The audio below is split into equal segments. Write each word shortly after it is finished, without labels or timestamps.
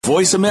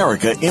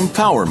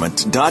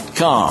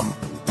voiceamericaempowerment.com.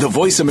 The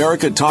Voice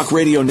America Talk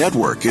Radio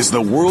Network is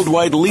the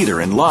worldwide leader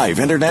in live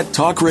Internet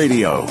talk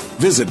radio.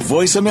 Visit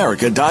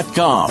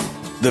voiceamerica.com.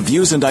 The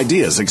views and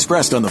ideas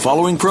expressed on the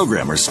following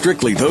program are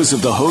strictly those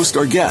of the host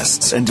or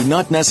guests and do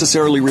not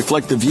necessarily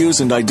reflect the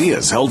views and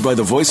ideas held by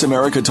the Voice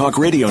America Talk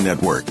Radio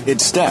Network,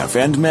 its staff,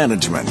 and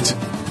management.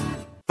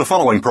 The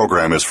following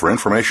program is for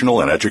informational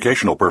and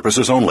educational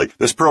purposes only.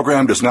 This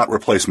program does not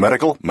replace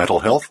medical, mental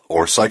health,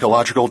 or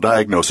psychological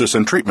diagnosis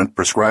and treatment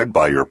prescribed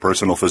by your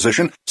personal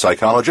physician,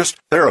 psychologist,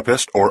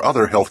 therapist, or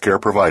other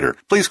healthcare provider.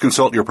 Please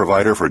consult your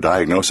provider for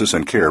diagnosis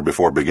and care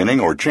before beginning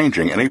or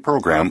changing any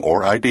program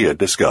or idea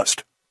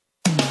discussed.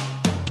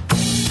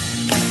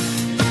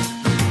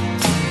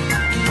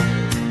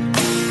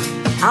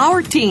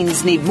 Our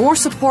teens need more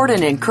support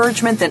and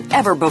encouragement than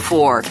ever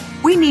before.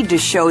 We need to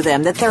show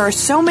them that there are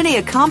so many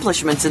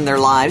accomplishments in their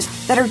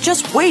lives that are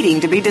just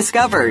waiting to be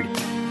discovered.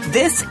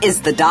 This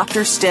is the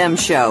Dr. STEM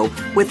Show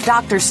with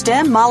Dr.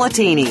 STEM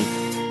Malatini.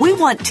 We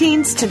want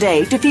teens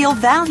today to feel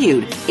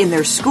valued in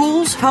their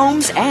schools,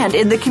 homes, and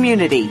in the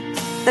community.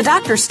 The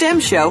Dr.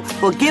 STEM Show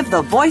will give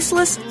the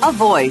voiceless a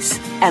voice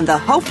and the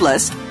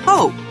hopeless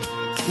hope.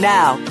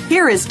 Now,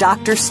 here is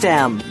Dr.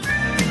 STEM.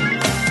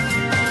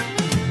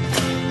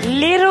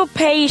 Little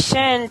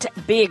Patient,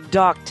 Big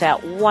Doctor,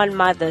 One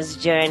Mother's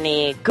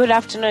Journey. Good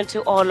afternoon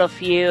to all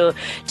of you.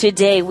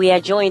 Today we are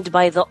joined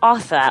by the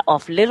author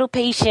of Little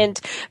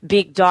Patient,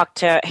 Big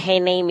Doctor. Her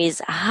name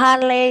is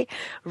Haleh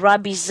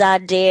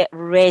Rabizdeh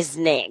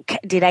Resnick.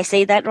 Did I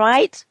say that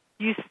right?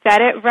 You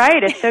said it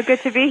right. It's so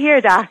good to be here,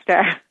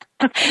 Doctor.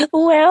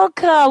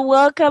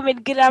 Welcome,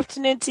 and good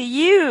afternoon to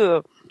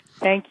you.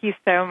 Thank you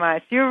so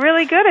much. You're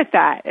really good at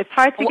that. It's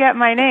hard to get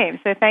my name,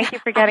 so thank you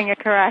for getting it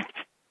correct.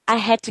 I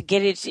had to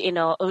get it,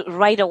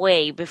 right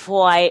away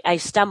before I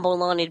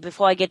stumble on it,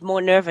 before I get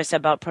more nervous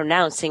about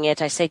pronouncing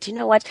it. I said, you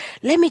know what,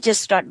 let me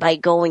just start by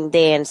going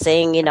there and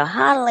saying,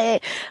 Haleh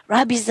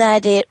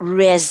Rabizdeh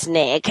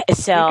Resnick.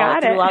 So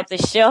throughout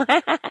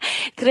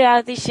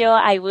the show,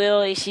 I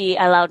will. She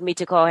allowed me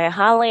to call her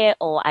Haleh,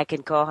 or I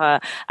can call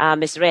her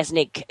Miss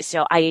Resnick.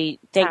 So I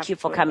thank you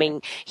for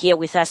coming here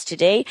with us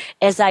today.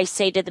 As I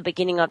said at the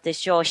beginning of the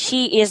show,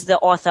 she is the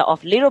author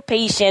of Little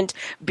Patient,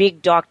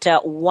 Big Doctor,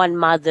 One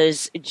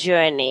Mother's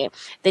Journey.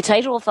 The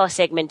title of our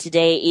segment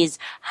today is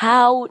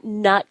How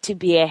Not to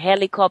Be a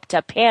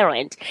Helicopter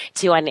Parent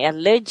to an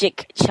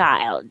Allergic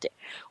Child.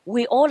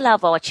 We all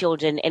love our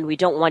children and we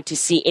don't want to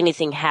see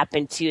anything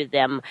happen to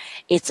them.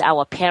 It's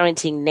our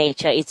parenting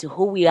nature. It's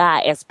who we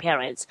are as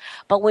parents.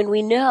 But when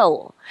we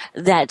know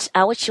that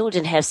our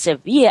children have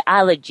severe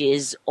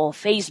allergies or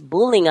face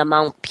bullying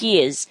among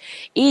peers,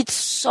 it's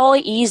so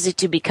easy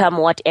to become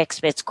what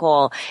experts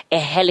call a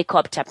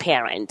helicopter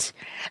parent.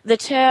 The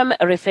term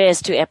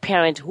refers to a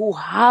parent who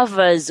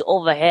hovers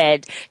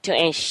overhead to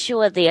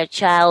ensure their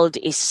child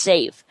is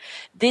safe.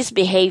 This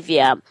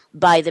behavior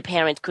by the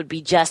parent could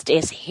be just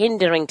as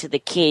hindering to the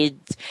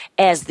kids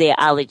as their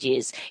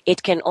allergies.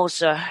 It can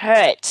also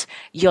hurt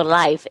your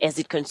life as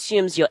it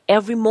consumes your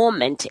every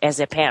moment as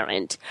a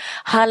parent.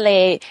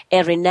 Haleh,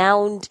 a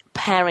renowned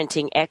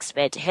parenting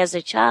expert, has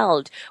a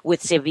child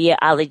with severe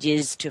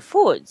allergies to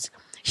foods.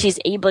 She's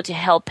able to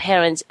help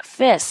parents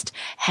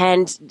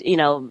firsthand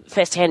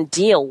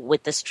deal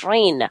with the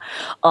strain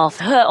of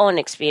her own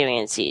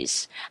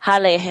experiences.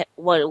 Haleh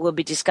will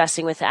be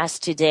discussing with us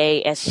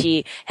today, as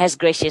she has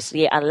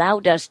graciously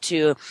allowed us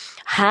to,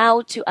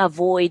 how to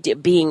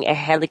avoid being a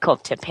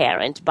helicopter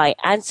parent by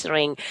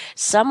answering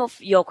some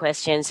of your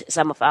questions,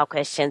 some of our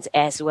questions,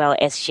 as well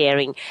as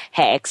sharing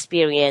her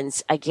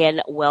experience.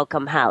 Again,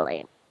 welcome,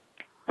 Haleh.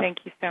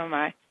 Thank you so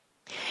much.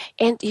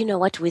 And you know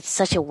what, with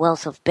such a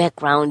wealth of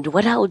background,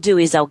 what I'll do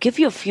is I'll give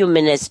you a few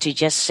minutes to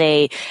just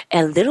say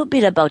a little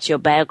bit about your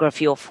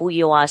biography of who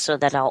you are so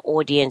that our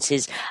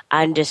audiences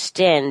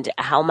understand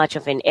how much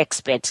of an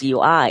expert you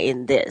are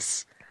in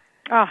this.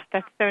 Oh,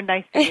 that's so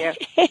nice of you.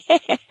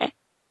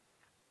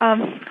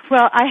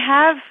 Well,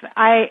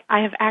 I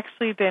have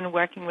actually been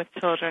working with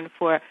children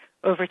for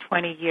over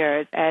 20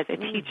 years as a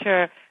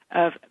teacher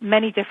of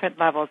many different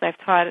levels. I've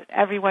taught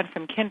everyone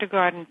from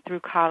kindergarten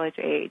through college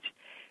age.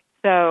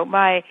 So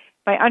my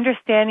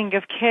understanding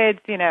of kids,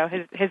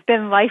 has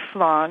been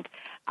lifelong.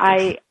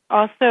 I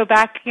also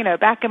back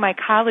in my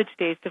college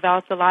days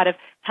developed a lot of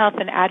health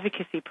and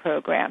advocacy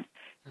programs.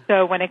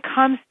 So when it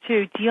comes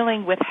to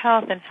dealing with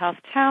health and health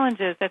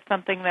challenges, that's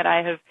something that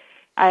I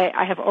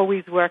have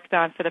always worked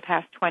on for the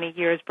past 20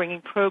 years, bringing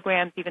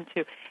programs even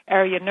to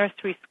area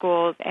nursery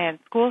schools and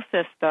school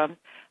systems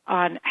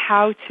on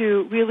how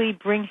to really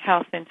bring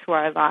health into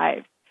our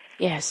lives.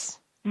 Yes.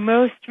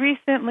 Most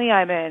recently,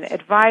 I'm an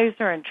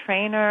advisor and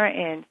trainer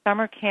in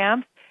summer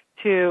camps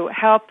to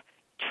help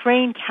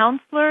train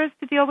counselors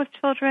to deal with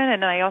children,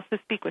 and I also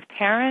speak with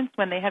parents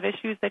when they have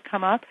issues that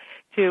come up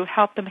to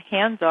help them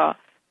handle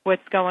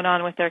what's going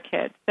on with their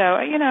kids. So,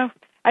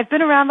 I've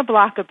been around the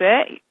block a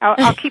bit.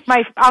 I'll keep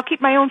my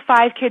own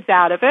 5 kids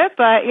out of it,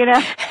 but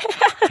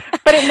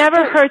but it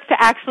never hurts to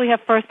actually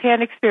have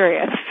firsthand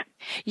experience.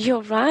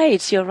 You're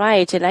right. You're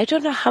right. And I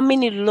don't know how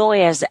many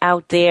lawyers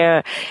out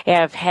there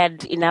have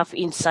had enough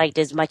insight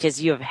as much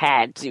as you've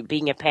had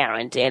being a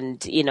parent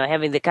and,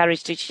 having the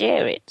courage to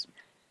share it.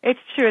 It's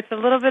true. It's a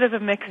little bit of a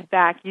mixed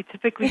bag. You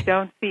typically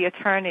don't see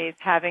attorneys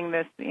having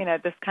this,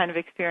 this kind of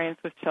experience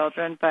with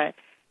children. But,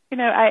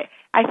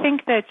 I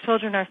think that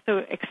children are so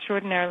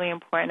extraordinarily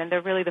important, and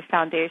they're really the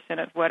foundation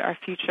of our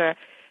future.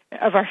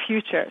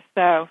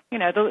 So,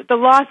 the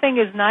law thing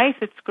is nice.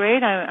 It's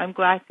great. I'm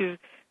glad to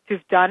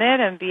have done it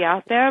and be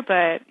out there.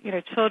 But,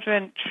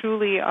 children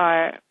truly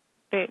are,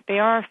 they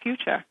are our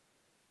future.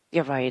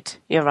 You're right.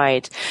 You're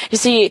right. You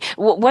see,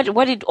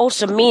 what it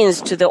also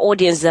means to the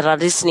audience that are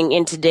listening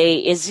in today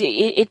is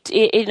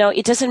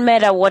it doesn't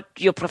matter what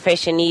your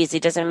profession is.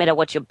 It doesn't matter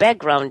what your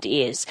background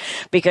is,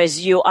 because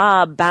you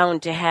are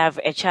bound to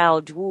have a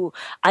child who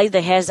either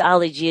has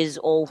allergies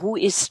or who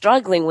is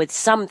struggling with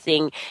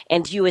something,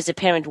 and you as a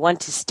parent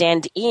want to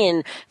stand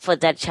in for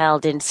that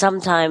child. And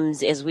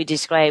sometimes, as we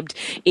described,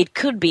 it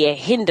could be a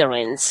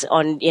hindrance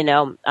on,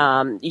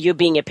 you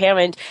being a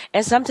parent,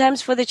 and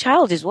sometimes for the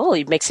child as well.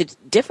 It makes it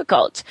difficult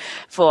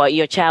for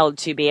your child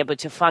to be able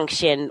to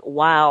function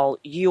while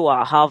you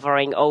are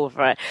hovering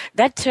over.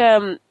 That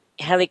term,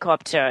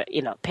 helicopter,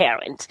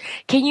 parent.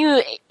 Can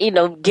you,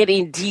 get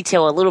in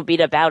detail a little bit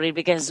about it?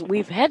 Because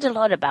we've heard a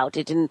lot about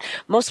it, and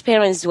most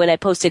parents, when I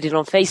posted it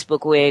on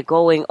Facebook, were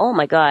going, "Oh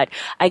my God,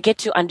 I get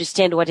to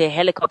understand what a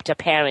helicopter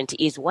parent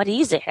is." What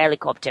is a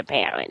helicopter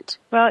parent?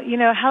 Well,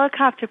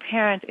 helicopter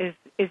parent is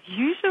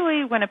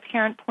usually when a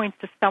parent points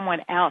to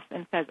someone else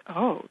and says,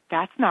 "Oh,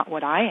 that's not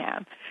what I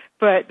am."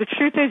 But the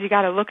truth is, you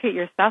got to look at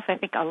yourself. I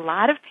think a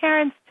lot of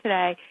parents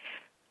today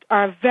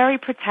are very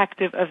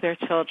protective of their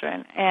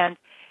children, and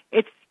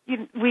it's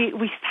we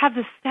have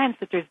this sense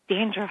that there's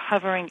danger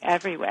hovering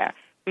everywhere.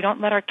 We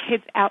don't let our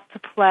kids out to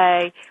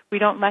play. We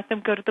don't let them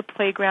go to the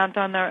playground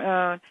on their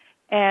own,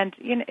 and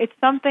it's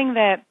something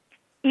that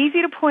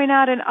easy to point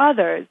out in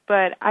others.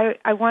 But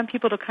I want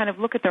people to kind of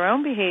look at their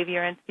own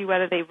behavior and see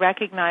whether they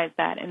recognize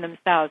that in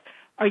themselves.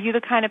 Are you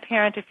the kind of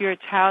parent, if your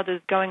child is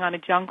going on a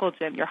jungle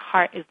gym, your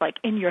heart is like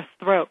in your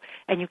throat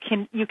and you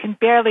can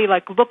barely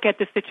like look at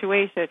the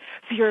situation,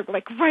 so you're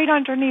like right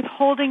underneath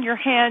holding your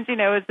hand,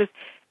 as this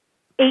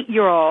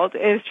 8-year-old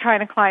is trying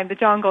to climb the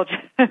jungle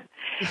gym?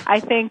 I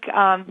think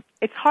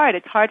it's hard.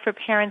 It's hard for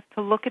parents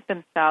to look at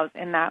themselves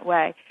in that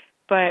way.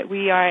 But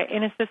we are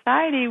in a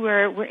society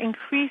where we're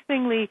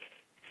increasingly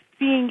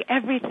seeing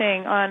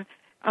everything on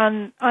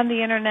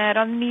the internet,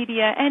 on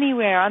media,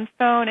 anywhere, on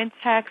phone and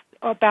text,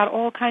 about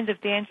all kinds of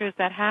dangers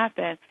that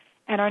happen,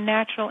 and our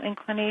natural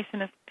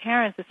inclination as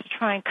parents is to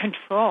try and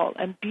control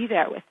and be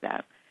there with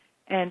them.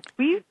 And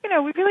we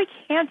really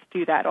can't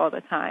do that all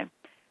the time.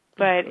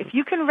 But if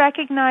you can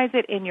recognize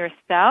it in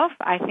yourself,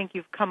 I think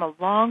you've come a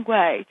long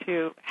way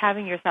to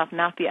having yourself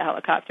not be a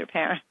helicopter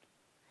parent.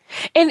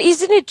 And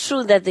isn't it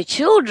true that the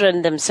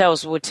children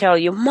themselves will tell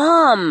you,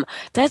 "Mom,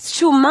 that's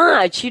too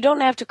much. You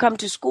don't have to come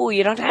to school.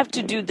 You don't have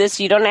to do this.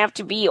 You don't have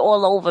to be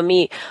all over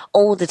me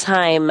all the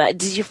time."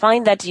 Did you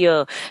find that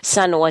your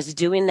son was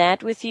doing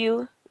that with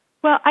you?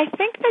 Well, I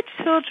think that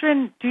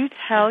children do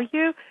tell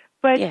you,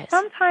 but Yes.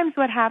 sometimes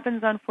what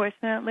happens,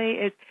 unfortunately,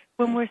 is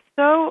when we're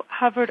so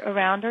hovered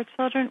around our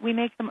children, we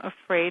make them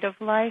afraid of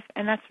life,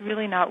 and that's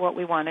really not what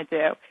we want to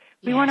do.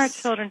 We want our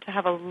children to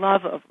have a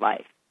love of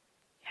life.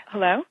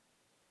 Hello?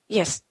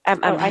 Yes,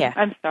 I'm here.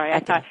 I'm sorry. I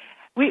thought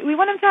we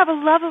want them to have a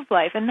love of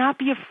life and not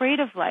be afraid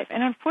of life.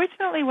 And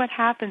unfortunately, what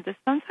happens is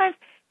sometimes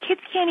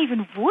kids can't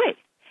even voice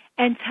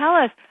and tell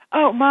us,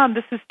 "Oh, Mom,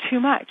 this is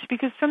too much,"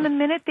 because from the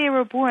minute they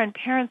were born,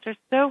 parents are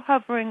so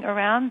hovering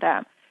around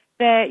them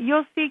that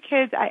you'll see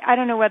kids. I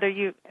don't know whether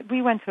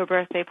we went to a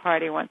birthday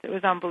party once. It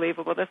was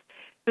unbelievable.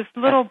 This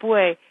little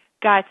boy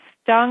got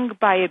stung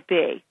by a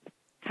bee.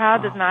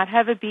 Child does not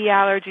have a bee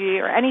allergy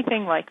or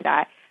anything like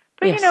that.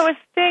 But, a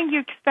sting, you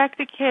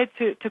expect a kid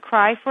to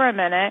cry for a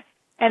minute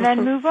and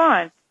then move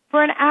on.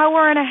 For an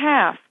hour and a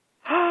half.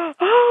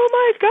 "Oh,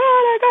 my God,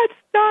 I got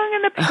stung,"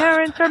 and the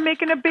parents are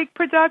making a big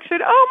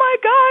production. "Oh, my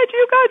God,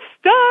 you got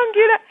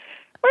stung."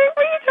 What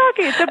are you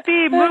talking? It's a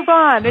bee. Move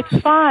on. It's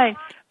fine.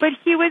 But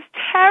he was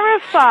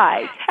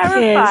terrified.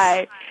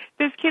 Yes.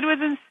 This kid was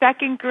in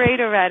second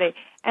grade already.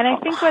 And I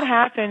think what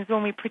happens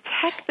when we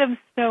protect them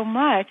so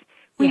much,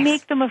 we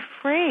make them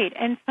afraid.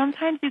 And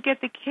sometimes you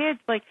get the kids,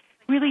 like,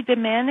 really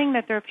demanding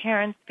that their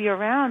parents be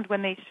around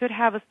when they should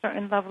have a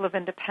certain level of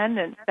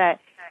independence that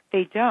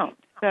they don't.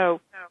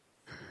 So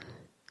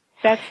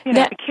that's,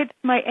 the kids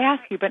might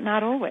ask you, but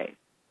not always.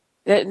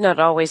 Not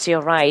always, you're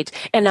right.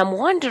 And I'm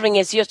wondering,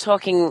 as you're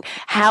talking,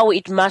 how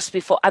it must be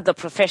for other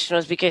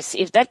professionals, because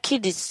if that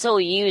kid is so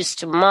used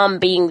to Mom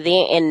being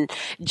there and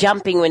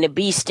jumping when a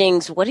bee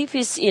stings, what if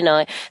it's,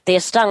 they're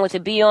stung with a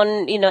bee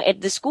on,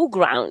 at the school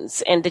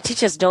grounds and the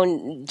teachers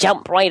don't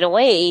jump right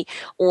away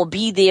or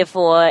be there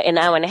for an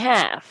hour and a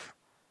half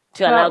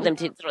to allow them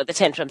to throw the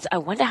tantrums? I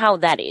wonder how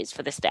that is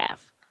for the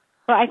staff.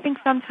 Well, I think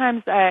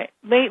sometimes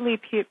lately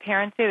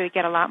parents say they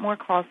get a lot more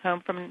calls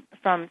home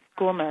from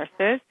school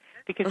nurses.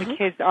 because the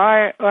kids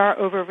are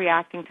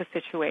overreacting to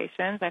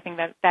situations. I think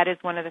that is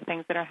one of the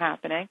things that are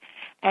happening.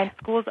 And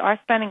schools are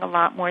spending a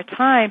lot more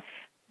time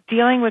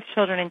dealing with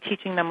children and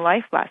teaching them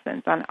life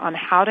lessons on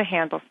how to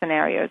handle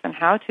scenarios and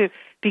how to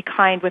be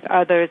kind with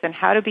others and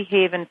how to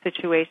behave in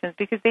situations,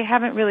 because they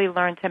haven't really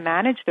learned to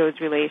manage those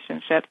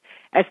relationships,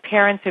 as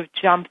parents have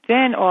jumped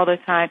in all the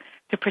time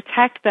to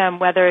protect them,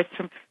 whether it's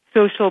from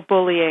social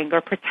bullying or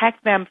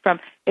protect them from,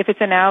 if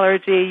it's an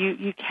allergy,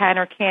 you can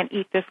or can't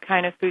eat this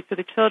kind of food. So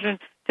the children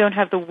don't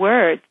have the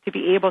words to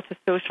be able to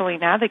socially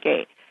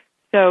navigate.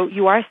 So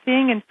you are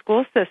seeing in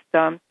school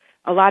systems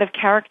a lot of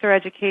character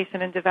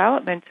education and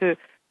development to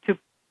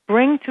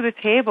bring to the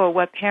table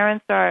what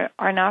parents are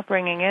not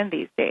bringing in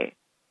these days.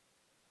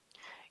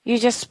 You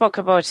just spoke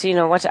about,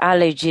 what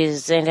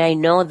allergies, and I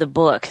know the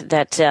book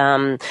that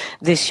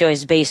this show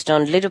is based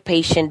on, Little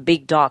Patient,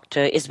 Big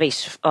Doctor, is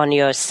based on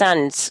your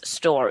son's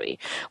story.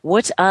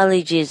 What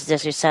allergies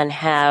does your son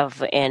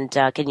have, and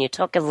can you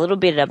talk a little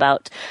bit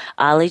about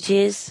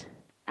allergies?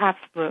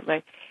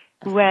 Absolutely.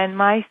 When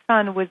my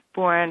son was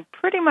born,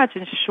 pretty much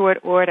in short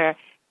order,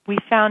 we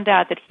found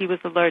out that he was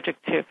allergic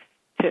to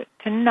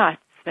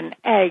nuts and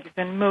eggs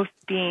and most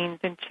beans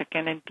and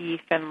chicken and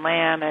beef and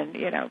lamb and,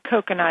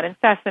 coconut and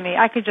sesame.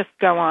 I could just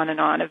go on and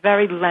on, a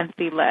very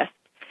lengthy list.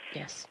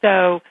 Yes.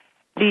 So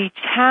the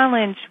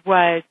challenge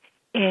was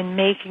in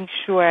making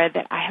sure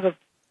that I have a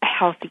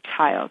healthy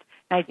child.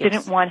 And I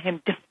didn't want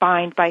him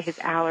defined by his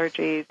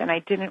allergies, and I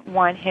didn't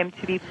want him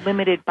to be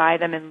limited by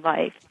them in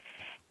life.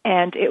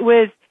 And it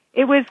was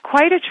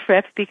quite a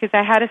trip, because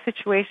I had a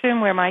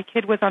situation where my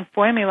kid was on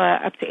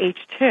formula up to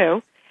age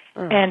 2.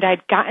 And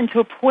I'd gotten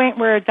to a point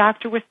where a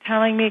doctor was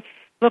telling me,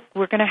 look,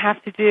 we're going to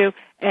have to do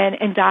an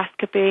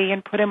endoscopy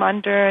and put him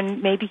under,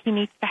 and maybe he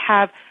needs to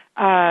have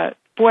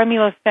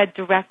formula fed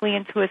directly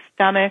into his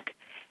stomach.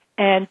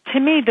 And to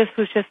me, this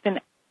was just an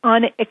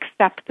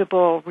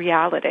unacceptable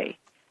reality.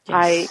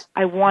 Yes.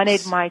 I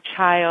wanted my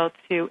child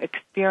to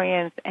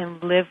experience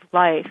and live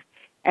life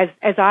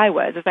as I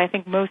was, as I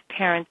think most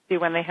parents do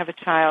when they have a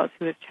child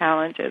who has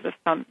challenges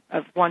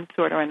of one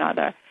sort or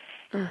another.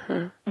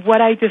 Mm-hmm. What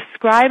I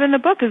describe in the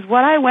book is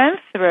what I went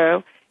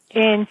through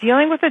in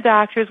dealing with the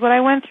doctors, what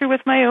I went through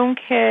with my own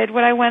kid,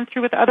 what I went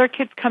through with other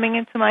kids coming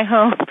into my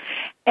home.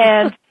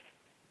 And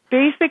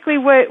basically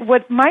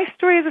what my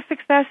story is a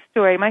success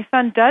story. My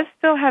son does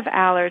still have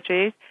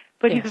allergies,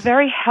 but he's a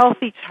very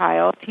healthy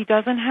child. He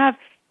doesn't have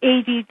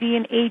ADD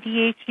and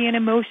ADHD and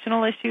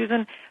emotional issues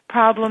and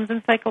problems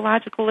and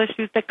psychological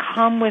issues that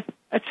come with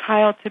a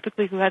child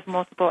typically who has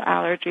multiple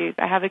allergies.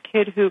 I have a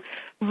kid who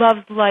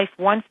loves life,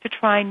 wants to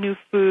try new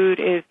food,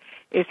 is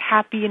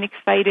happy and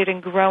excited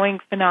and growing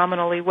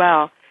phenomenally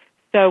well.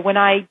 So when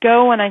I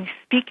go and I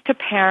speak to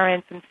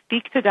parents and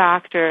speak to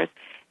doctors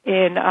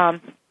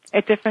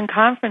at different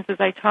conferences,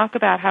 I talk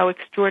about how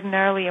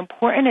extraordinarily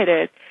important it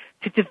is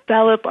to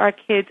develop our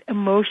kids'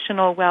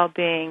 emotional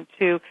well-being,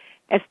 to,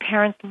 as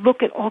parents,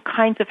 look at all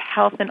kinds of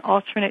health and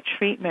alternate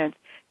treatments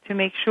to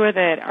make sure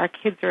that our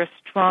kids are as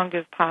strong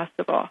as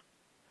possible.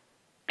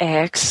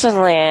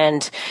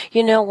 Excellent.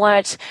 You know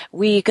what?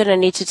 We're going to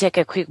need to take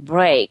a quick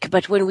break.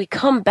 But when we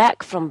come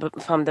back from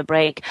the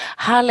break,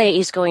 Haleh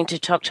is going to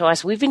talk to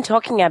us. We've been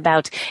talking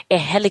about a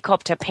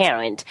helicopter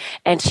parent,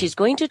 and she's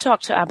going to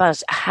talk to us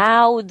about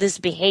how this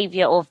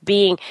behavior of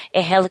being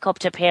a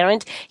helicopter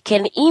parent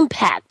can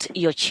impact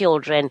your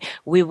children.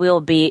 We will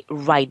be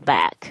right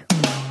back.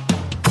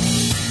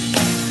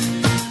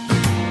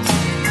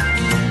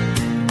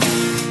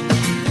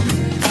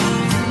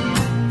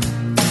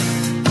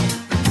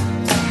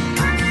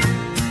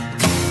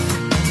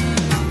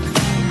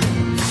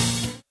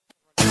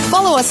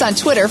 Follow us on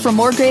Twitter for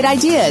more great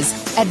ideas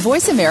at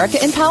Voice America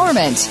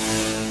Empowerment.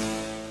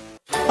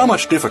 How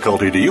much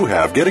difficulty do you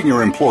have getting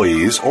your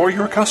employees or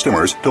your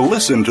customers to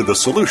listen to the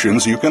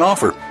solutions you can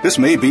offer? This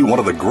may be one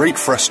of the great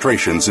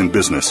frustrations in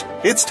business.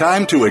 It's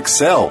time to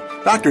excel.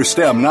 Dr.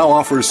 Stem now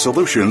offers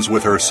solutions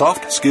with her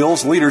Soft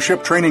Skills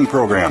Leadership Training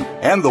Program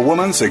and the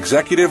Woman's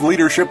Executive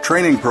Leadership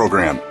Training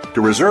Program.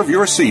 To reserve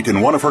your seat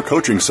in one of her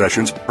coaching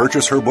sessions,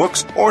 purchase her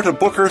books, or to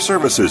book her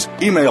services,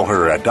 email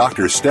her at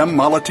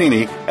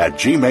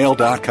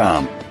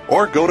drstemmalattini@gmail.com.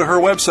 Or go to her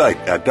website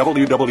at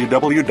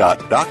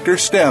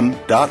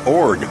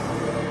www.drstem.org.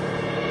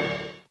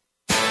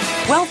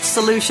 Wealth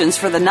Solutions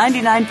for the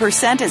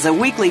 99% is a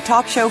weekly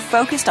talk show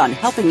focused on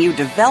helping you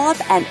develop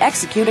and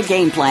execute a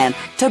game plan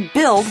to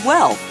build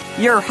wealth.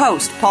 Your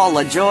host, Paul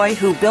LaJoy,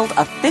 who built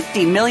a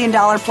 $50 million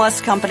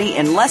plus company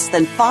in less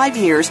than 5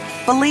 years,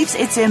 believes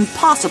it's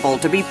impossible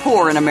to be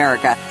poor in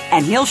America,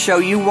 and he'll show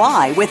you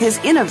why with his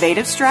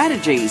innovative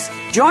strategies.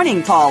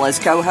 Joining Paul as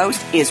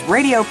co-host is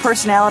radio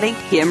personality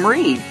Kim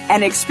Reed,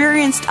 an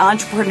experienced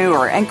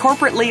entrepreneur and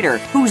corporate leader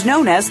who's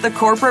known as the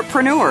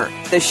Corporatepreneur.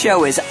 The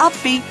show is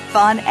upbeat,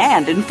 fun,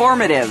 and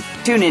informative.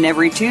 Tune in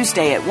every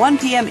Tuesday at 1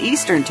 p.m.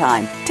 Eastern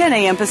Time, 10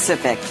 a.m.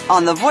 Pacific,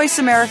 on the Voice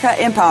America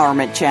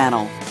Empowerment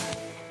Channel.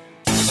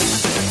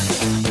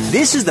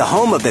 This is the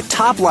home of the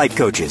top life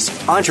coaches,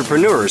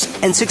 entrepreneurs,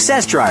 and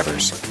success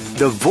drivers.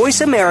 The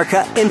Voice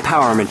America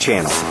Empowerment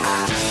Channel.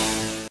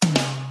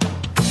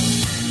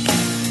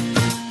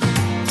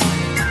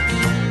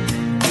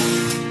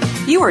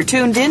 You are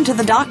tuned in to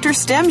the Dr.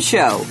 Stem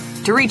Show.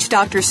 To reach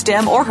Dr.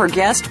 Stem or her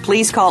guest,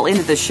 please call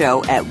into the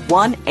show at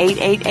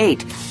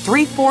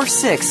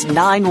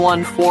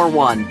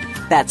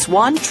 1-888-346-9141. That's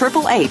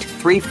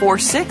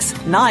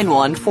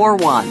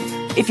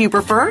 1-888-346-9141. If you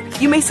prefer,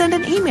 you may send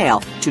an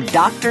email to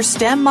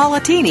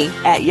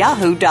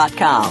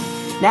drstemmollatini@yahoo.com.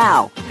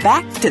 Now,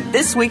 back to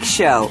this week's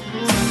show.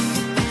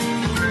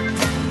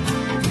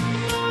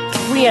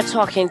 We are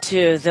talking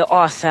to the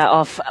author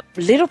of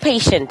Little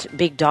Patient,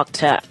 Big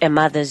Doctor, A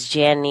Mother's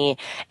Journey,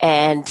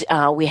 and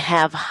we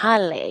have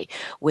Haleh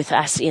with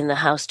us in the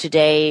house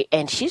today,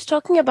 and she's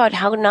talking about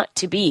how not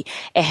to be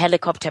a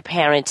helicopter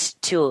parent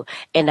to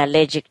an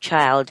allergic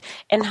child.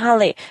 And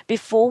Haleh,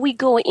 before we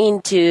go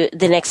into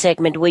the next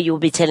segment where you'll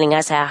be telling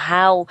us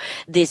how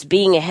this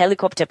being a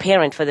helicopter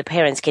parent for the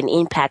parents can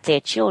impact their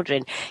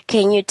children,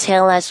 can you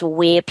tell us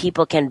where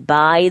people can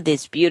buy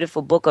this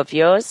beautiful book of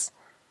yours?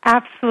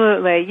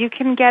 Absolutely. You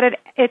can get it.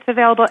 It's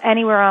available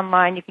anywhere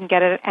online. You can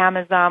get it at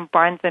Amazon,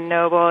 Barnes &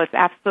 Noble. It's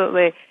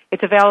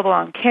available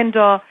on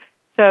Kindle.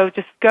 So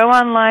just go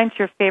online to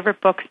your favorite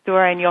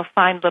bookstore and you'll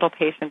find Little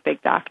Patient, Big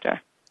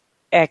Doctor.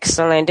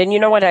 Excellent. And you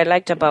know what I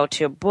liked about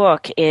your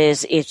book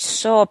is it's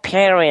so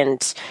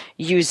parent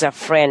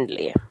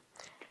user-friendly.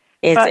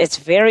 It's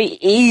very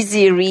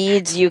easy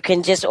reads. You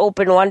can just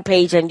open one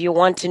page and you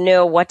want to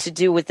know what to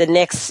do with the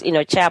next,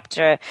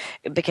 chapter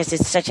because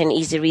it's such an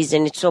easy read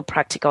and it's so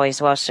practical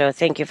as well. So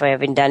thank you for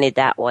having done it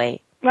that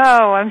way.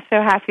 Oh, I'm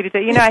so happy to do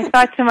it. I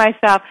thought to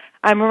myself,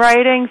 I'm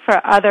writing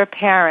for other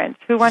parents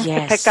who want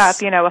to pick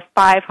up, a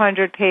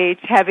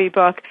 500-page heavy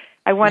book.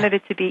 I wanted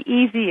it to be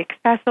easy,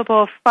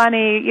 accessible,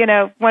 funny,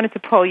 wanted to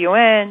pull you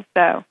in.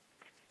 So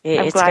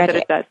I'm glad that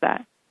it does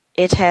that.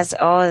 It has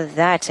all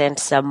that and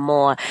some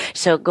more.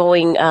 So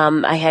going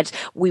ahead,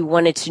 we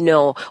wanted to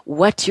know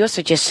what your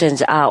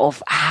suggestions are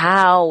of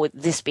how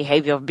this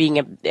behavior of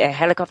being a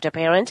helicopter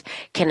parent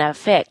can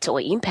affect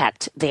or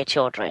impact their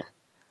children.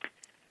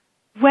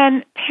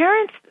 When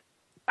parents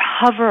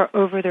hover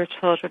over their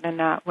children in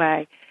that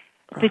way,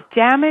 the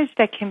damage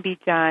that can be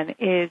done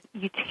is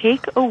you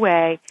take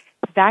away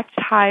that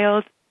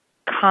child's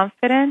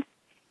confidence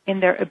in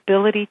their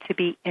ability to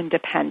be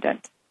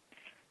independent.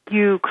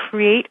 You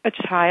create a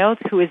child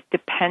who is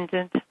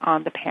dependent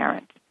on the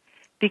parent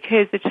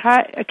because a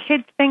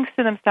kid thinks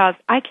to themselves,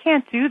 I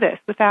can't do this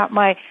without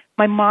my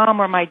mom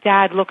or my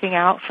dad looking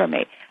out for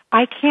me.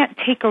 I can't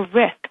take a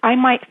risk. I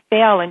might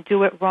fail and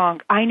do it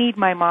wrong. I need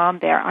my mom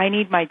there. I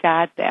need my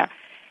dad there.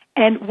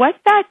 And what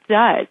that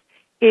does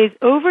is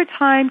over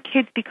time,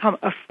 kids become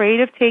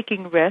afraid of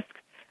taking risks.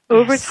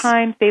 Over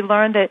time, they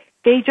learn that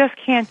they just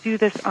can't do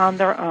this on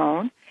their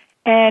own.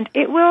 And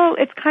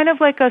it's kind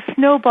of like a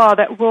snowball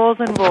that rolls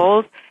and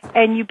rolls,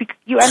 and you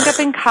end up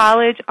in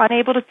college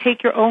unable to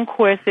take your own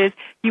courses.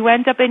 You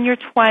end up in your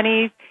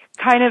 20s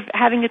kind of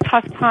having a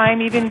tough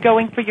time even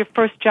going for your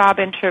first job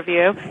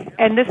interview.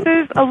 And this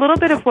is a little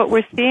bit of what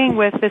we're seeing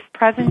with this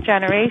present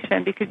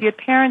generation because you have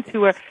parents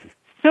who are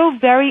so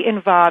very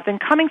involved and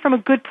coming from a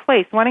good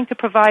place, wanting to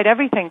provide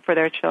everything for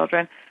their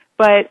children,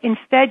 but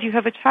instead you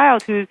have a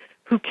child who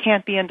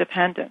can't be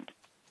independent.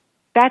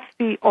 That's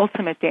the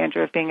ultimate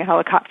danger of being a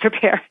helicopter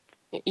parent.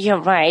 You're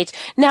right.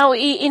 Now,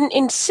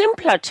 in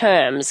simpler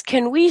terms,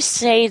 can we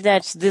say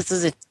that this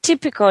is a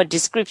typical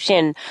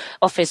description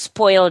of a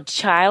spoiled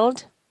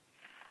child?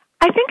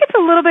 I think it's a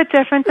little bit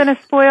different than a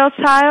spoiled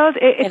child.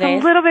 It's a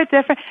little bit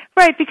different.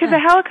 Right, because a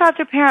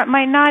helicopter parent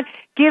might not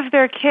give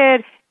their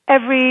kid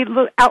every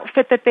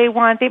outfit that they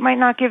want. They might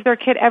not give their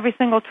kid every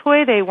single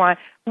toy they want.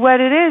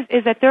 What it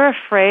is that they're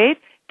afraid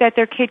that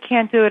their kid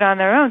can't do it on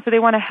their own, so they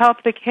want to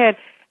help the kid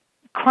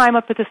climb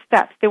up the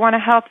steps. They want to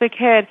help the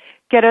kid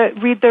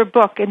read their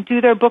book and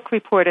do their book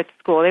report at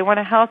school. They want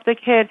to help the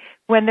kid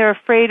when they're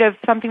afraid of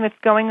something that's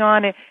going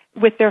on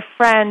with their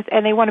friends,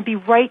 and they want to be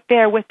right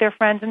there with their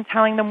friends and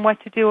telling them what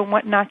to do and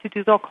what not to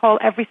do. They'll call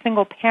every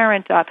single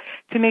parent up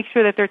to make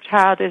sure that their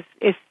child is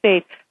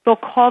safe. They'll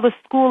call the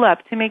school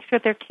up to make sure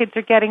that their kids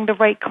are getting the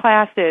right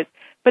classes.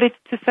 But it's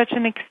to such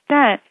an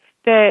extent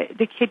that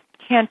the kid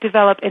can't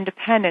develop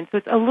independence. So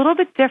it's a little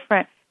bit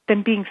different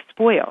than being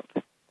spoiled.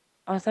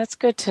 Oh, that's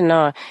good to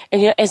know.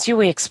 And as you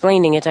were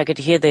explaining it, I could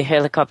hear the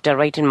helicopter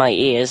right in my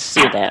ears,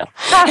 No,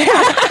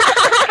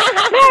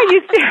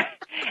 you see,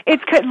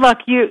 it's good.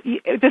 Look,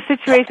 the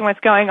situation, what's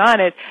going on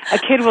is a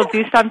kid will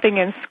do something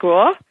in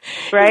school,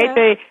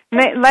 right?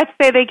 Yeah. Let's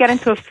say they get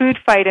into a food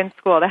fight in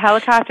school. The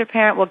helicopter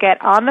parent will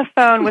get on the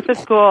phone with the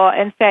school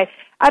and say,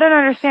 I don't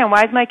understand.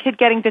 Why is my kid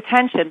getting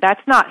detention?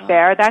 That's not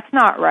fair. That's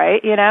not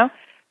right,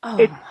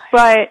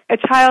 But a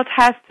child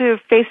has to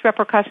face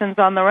repercussions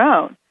on their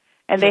own.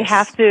 And they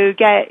have to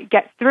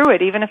get through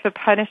it, even if the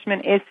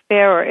punishment is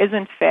fair or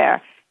isn't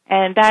fair.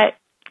 And that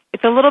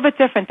it's a little bit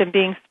different than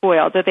being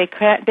spoiled. They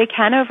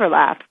can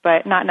overlap,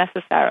 but not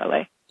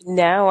necessarily.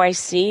 No, I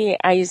see.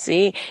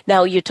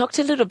 Now, you talked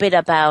a little bit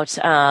about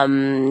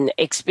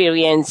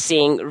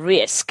experiencing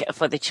risk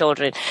for the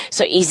children.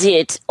 So is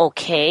it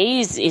okay?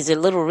 Is a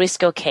little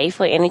risk okay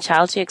for any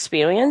child to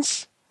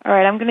experience? All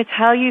right, I'm going to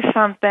tell you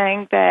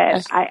something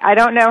that I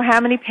don't know how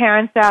many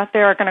parents out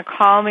there are going to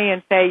call me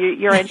and say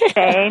you're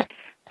insane,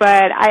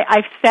 but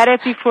I've said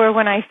it before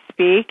when I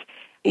speak.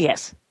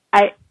 Yes.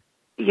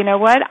 You know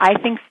what? I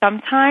think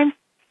sometimes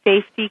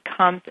safety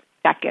comes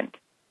second.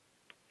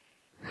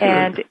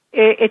 And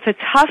it's a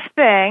tough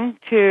thing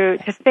to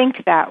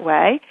think that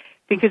way,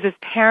 because as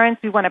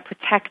parents, we want to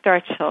protect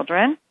our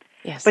children.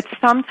 Yes. But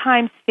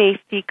sometimes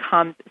safety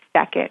comes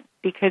second,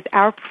 because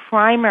our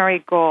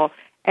primary goal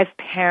as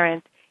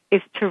parents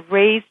is to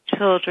raise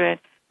children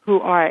who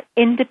are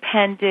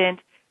independent,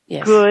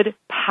 good,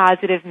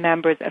 positive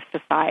members of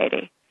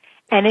society.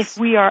 And if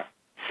we are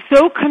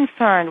so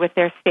concerned with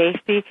their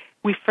safety,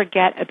 we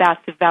forget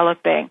about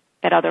developing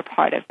that other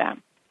part of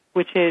them,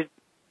 which is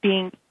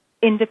being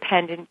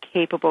independent,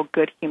 capable,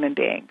 good human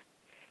beings.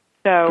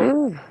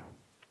 So,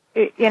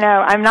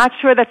 I'm not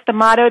sure that's the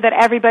motto that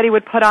everybody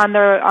would put on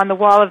the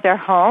wall of their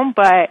home,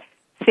 but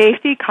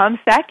safety comes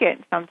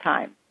second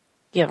sometimes.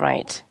 You're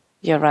right.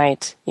 You're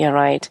right.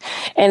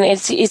 And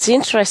it's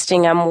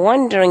interesting. I'm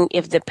wondering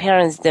if the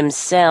parents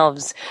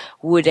themselves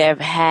would have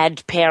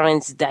had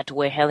parents that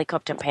were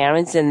helicopter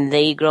parents and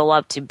they grow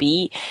up to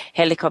be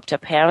helicopter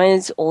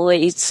parents, or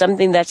it's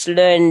something that's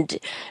learned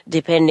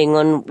depending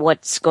on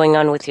what's going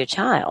on with your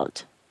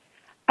child.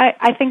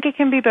 I think it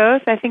can be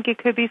both. I think it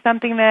could be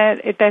something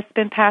that's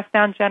been passed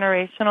down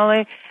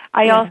generationally.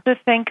 I also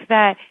think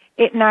that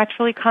it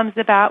naturally comes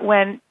about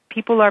when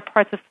people are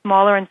parts of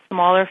smaller and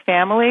smaller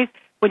families.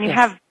 When you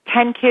have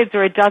 10 kids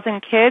or a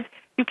dozen kids,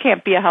 you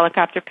can't be a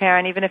helicopter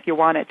parent even if you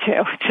wanted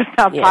to. It's just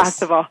not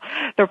possible.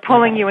 They're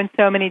pulling you in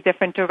so many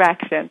different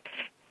directions.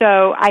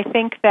 So I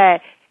think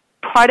that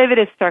part of it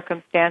is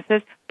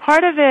circumstances.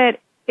 Part of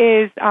it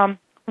is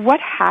what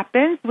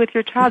happens with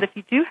your child. If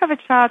you do have a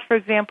child, for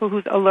example,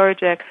 who's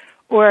allergic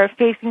or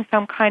facing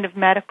some kind of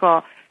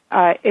medical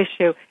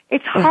issue,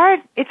 it's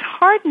hard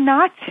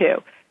not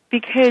to,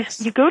 because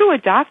you go to a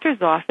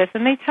doctor's office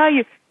and they tell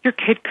you your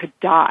kid could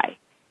die.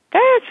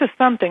 That's just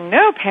something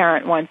no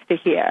parent wants to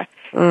hear.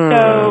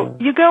 So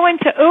you go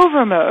into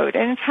overmode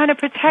and trying to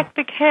protect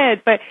the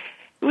kid, but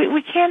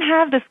we can't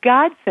have this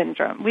God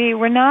syndrome.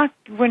 We're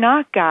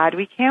not God.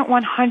 We can't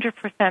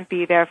 100%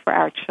 be there for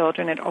our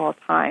children at all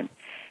times.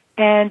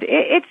 And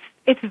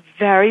it's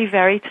very,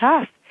 very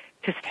tough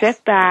to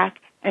sit back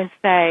and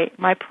say,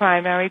 my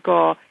primary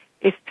goal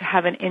is to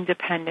have an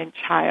independent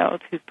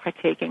child who's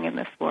partaking in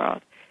this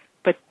world.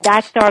 But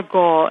that's our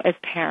goal as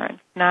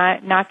parents,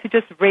 not to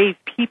just raise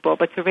people,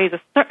 but to raise a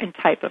certain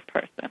type of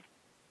person.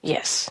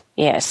 Yes,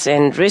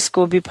 and risk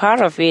will be part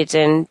of it,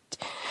 and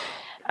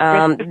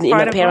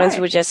parents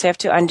would just have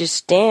to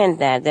understand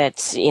that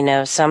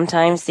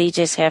sometimes they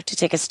just have to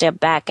take a step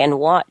back and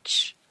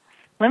watch.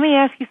 Let me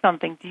ask you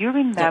something. Do you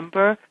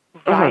remember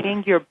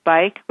riding your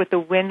bike with the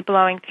wind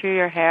blowing through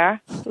your hair?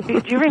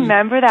 Do you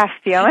remember that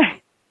feeling?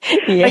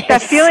 Yes. Like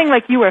that feeling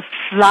like you were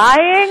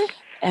flying?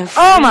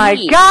 Oh my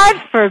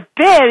God,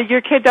 forbid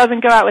your kid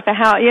doesn't go out with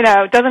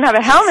doesn't have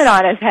a helmet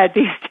on his head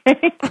these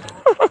days.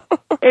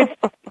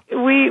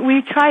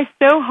 We try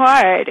so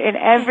hard in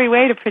every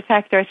way to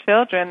protect our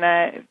children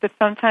that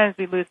sometimes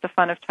we lose the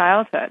fun of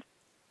childhood.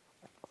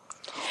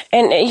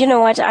 And you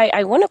know what,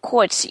 I want to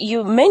quote,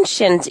 you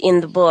mentioned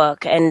in the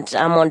book, and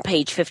I'm on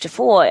page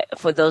 54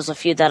 for those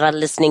of you that are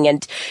listening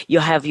and you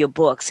have your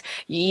books.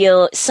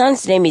 Your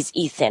son's name is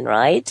Ethan,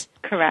 right?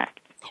 Correct.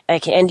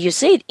 Okay, and you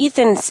said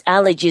Ethan's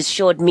allergies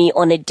showed me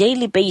on a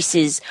daily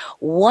basis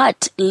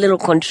what little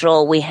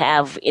control we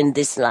have in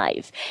this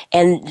life.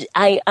 And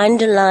I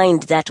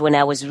underlined that when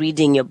I was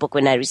reading your book,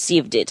 when I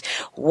received it,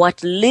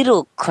 what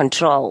little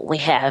control we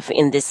have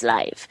in this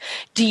life.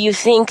 Do you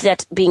think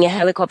that being a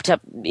helicopter,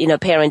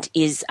 parent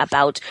is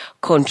about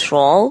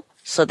control,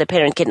 so the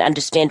parent can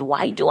understand,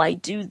 why do I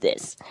do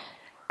this?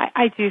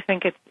 I do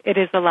think it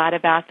is a lot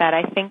about that.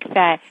 I think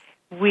that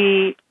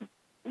we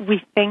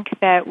think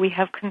that we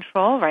have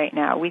control right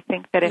now. We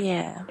think that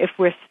if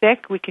we're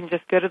sick, we can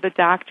just go to the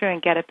doctor and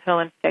get a pill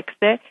and fix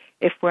it.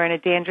 If we're in a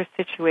dangerous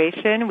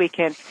situation, we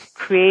can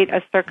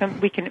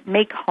we can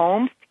make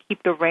homes to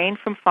keep the rain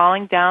from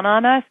falling down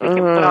on us. We can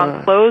put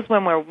on clothes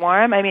when we're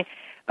warm. I mean,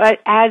 but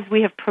as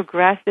we have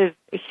progressed as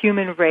a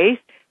human race,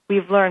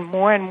 we've learned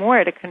more and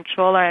more to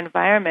control our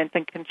environment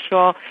and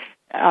control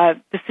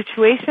the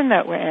situation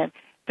that we're in.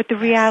 But the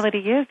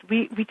reality is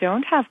we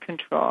don't have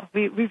control.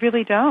 We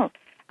really don't.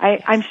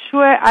 I'm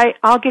sure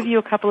I'll give you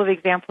a couple of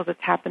examples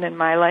that's happened in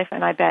my life,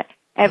 and I bet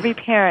every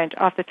parent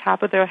off the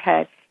top of their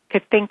head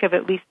could think of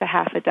at least a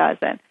half a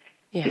dozen.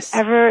 Yes.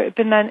 Have you ever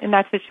been in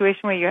that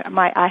situation where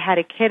I had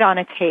a kid on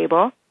a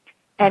table,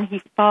 and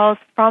he falls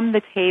from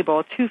the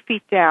table 2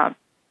 feet down?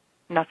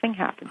 Nothing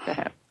happened to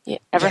him. Yeah.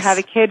 Ever have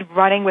a kid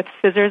running with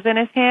scissors in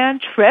his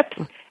hand, trips,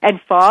 and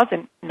falls,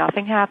 and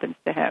nothing happens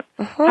to him?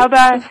 How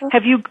about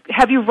have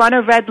you run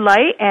a red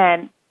light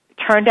and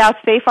turned out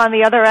safe on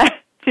the other end?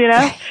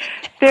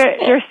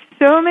 There's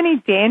so many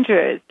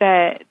dangers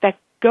that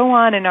go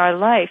on in our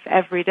life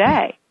every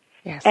day,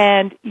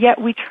 and yet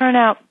we turn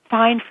out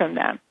fine from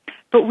them.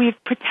 But we've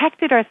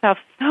protected ourselves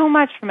so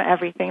much from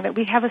everything that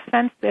we have a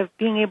sense of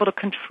being able to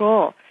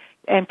control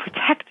and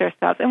protect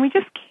ourselves, and we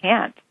just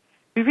can't.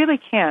 We really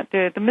can't.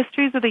 The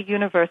mysteries of the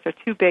universe are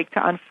too big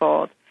to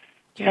unfold.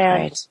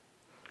 Right.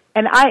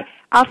 And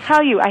I'll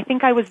tell you, I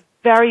think I was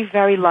very,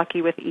 very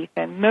lucky with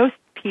Ethan. Most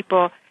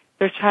people,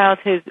 their child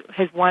has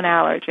one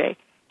allergy.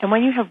 And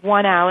when you have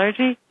one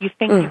allergy, you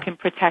think you can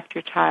protect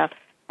your child.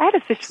 I had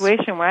a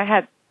situation where I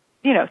had,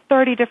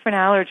 30 different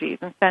allergies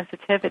and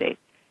sensitivities.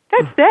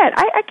 That's it.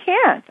 I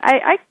can't.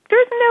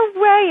 There's no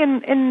way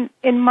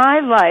in my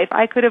life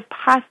I could have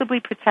possibly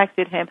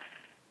protected him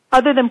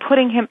other than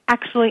putting him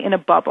actually in a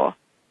bubble.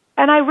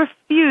 And I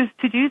refused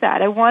to do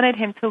that. I wanted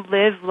him to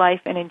live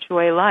life and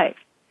enjoy life.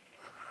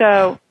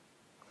 So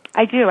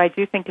I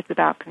do think it's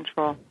about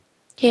control.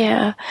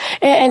 Yeah.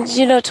 And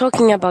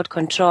talking about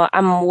control,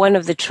 I'm one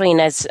of the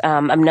trainers.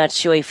 I'm not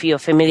sure if you're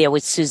familiar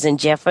with Susan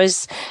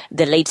Jeffers,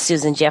 the late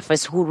Susan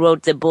Jeffers, who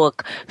wrote the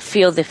book,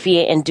 Feel the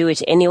Fear and Do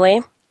It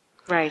Anyway.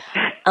 Right.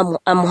 I'm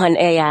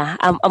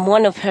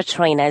one of her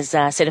trainers,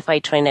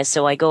 certified trainers.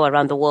 So I go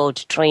around the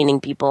world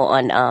training people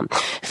on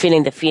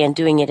feeling the fear and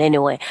doing it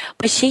anyway.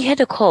 But she had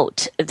a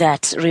quote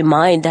that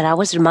I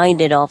was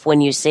reminded of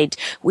when you said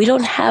we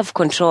don't have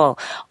control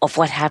of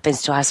what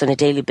happens to us on a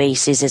daily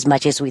basis as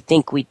much as we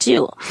think we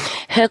do.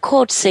 Her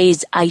quote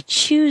says, "I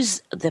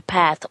choose the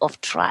path of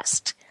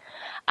trust.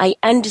 I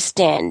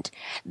understand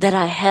that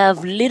I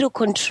have little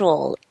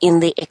control in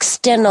the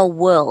external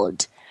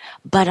world,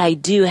 but I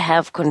do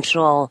have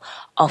control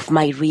of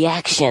my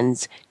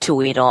reactions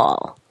to it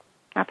all."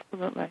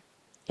 Absolutely.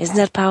 Isn't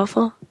that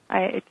powerful?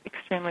 It's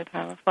extremely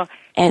powerful.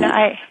 And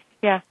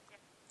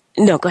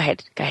No, go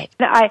ahead.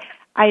 No,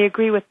 I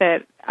agree with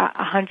it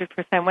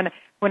 100%.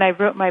 When I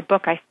wrote my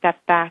book, I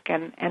stepped back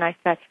and I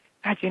said,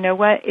 God, you know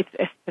what? It's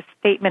a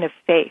statement of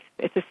faith.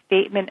 It's a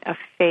statement of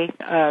faith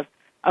of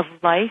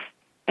life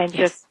and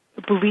just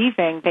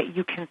believing that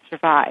you can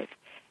survive.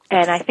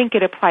 And I think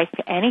it applies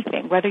to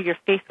anything, whether you're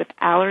faced with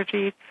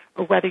allergies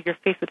or whether you're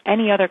faced with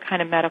any other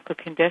kind of medical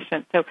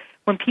condition. So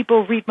when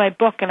people read my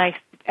book and I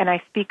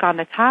speak on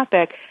the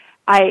topic,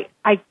 I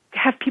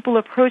have people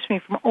approach me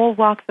from all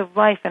walks of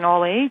life and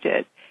all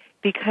ages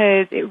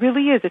because it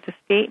really is. It's a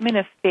statement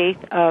of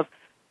faith of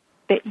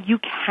that you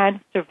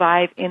can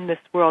survive in this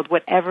world,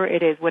 whatever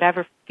it is,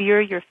 whatever fear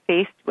you're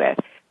faced with.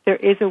 There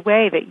is a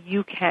way that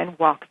you can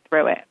walk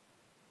through it.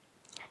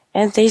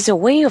 And there's a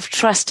way of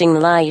trusting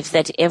life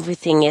that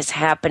everything is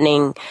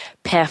happening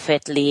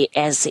perfectly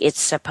as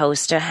it's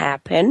supposed to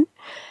happen,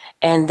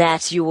 and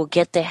that you will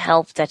get the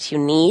help that you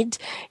need.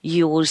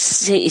 You will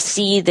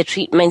see the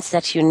treatments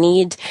that you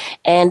need,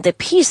 and the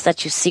peace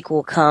that you seek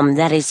will come.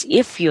 That is,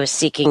 if you're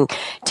seeking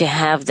to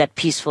have that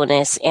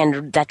peacefulness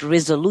and that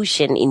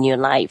resolution in your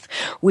life,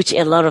 which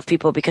a lot of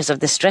people, because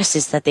of the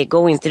stresses that they're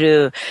going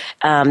through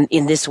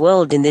in this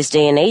world, in this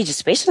day and age,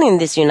 especially in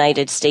this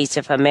United States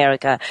of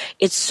America,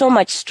 it's so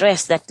much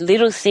stress that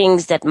little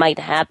things that might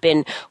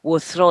happen will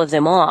throw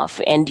them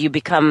off, and you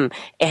become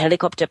a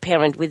helicopter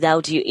parent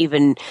without you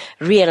even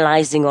realizing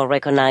or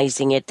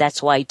recognizing it.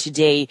 That's why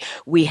today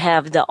we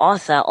have the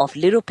author of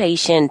Little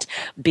Patient,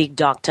 Big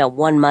Doctor,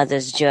 One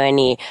Mother's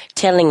Journey,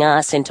 telling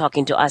us and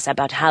talking to us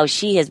about how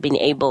she has been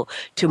able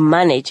to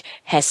manage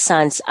her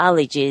son's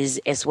allergies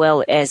as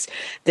well as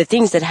the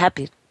things that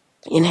happen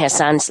in her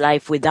son's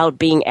life without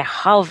being a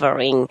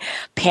hovering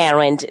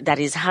parent. That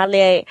is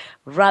Haleh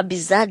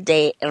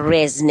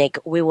Rabizdeh.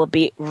 We will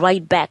be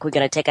right back. We're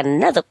going to take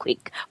another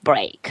quick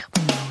break.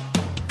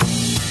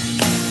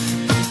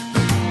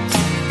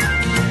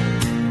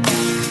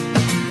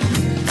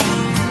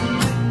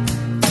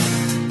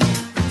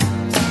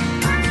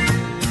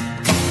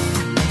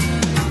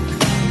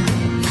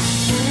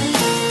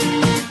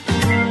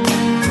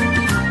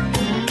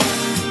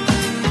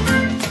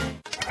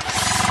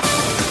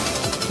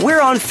 We're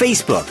on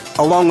Facebook,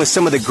 along with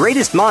some of the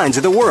greatest minds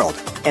of the world,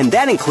 and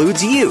that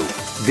includes you.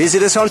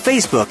 Visit us on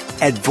Facebook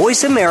at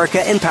Voice America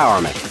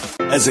Empowerment.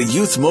 As a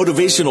youth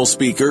motivational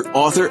speaker,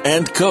 author,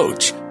 and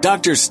coach,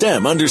 Dr.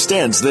 Stem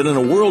understands that in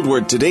a world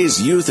where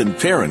today's youth and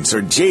parents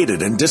are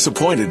jaded and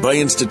disappointed by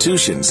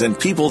institutions and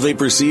people they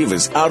perceive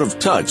as out of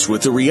touch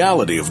with the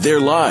reality of their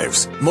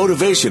lives,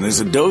 motivation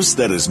is a dose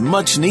that is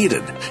much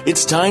needed.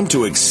 It's time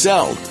to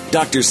excel.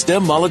 Dr.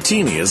 Stem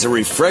Malatini is a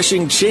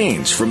refreshing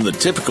change from the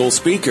typical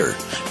speaker.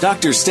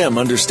 Dr. Stem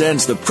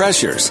understands the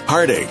pressures,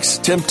 heartaches,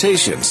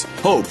 temptations,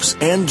 hopes,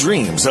 and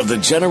dreams of the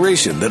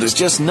generation that is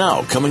just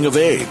now coming of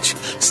age.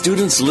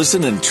 Students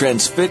listen in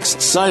transfixed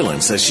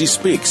silence as she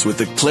speaks with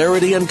the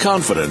clarity and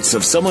confidence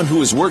of someone who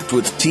has worked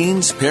with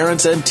teens,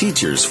 parents, and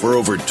teachers for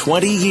over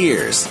 20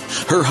 years.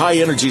 Her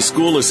high-energy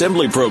school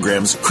assembly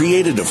programs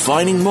create a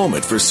defining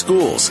moment for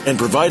schools and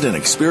provide an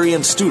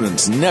experience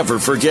students never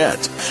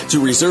forget. To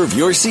reserve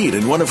your seat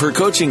in one of her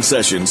coaching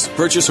sessions,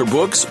 purchase her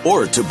books,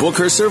 or to book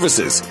her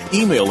services,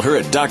 email her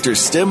at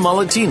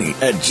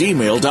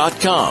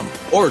drstemmmalatini@gmail.com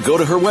or go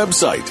to her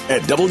website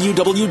at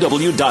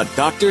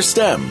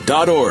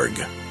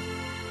www.drstem.org.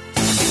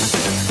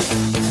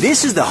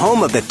 This is the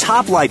home of the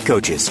top life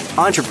coaches,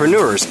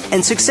 entrepreneurs,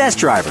 and success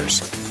drivers.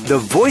 The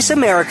Voice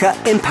America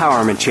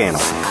Empowerment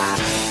Channel.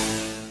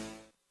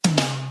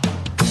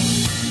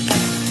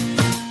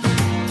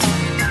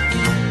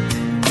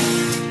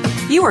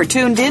 You are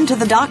tuned in to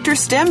the Dr.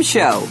 Stem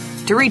Show.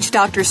 To reach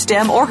Dr.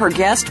 Stem or her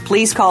guest,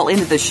 please call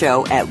into the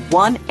show at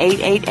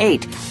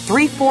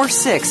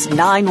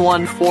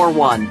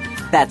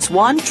 1-888-346-9141. That's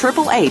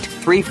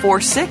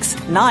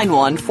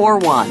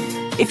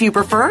 1-888-346-9141. If you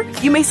prefer,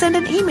 you may send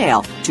an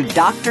email to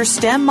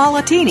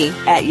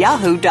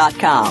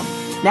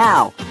drstemmollatini@yahoo.com.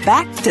 Now,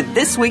 back to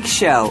this week's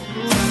show.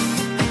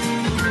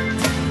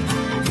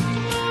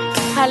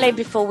 Haleh,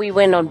 before we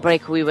went on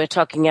break, we were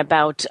talking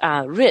about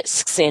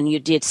risks, and you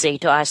did say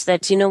to us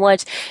that, you know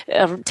what,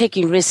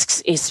 taking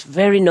risks is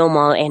very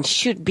normal and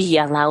should be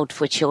allowed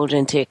for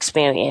children to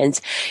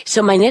experience.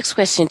 So my next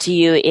question to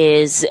you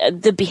is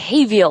the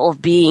behavior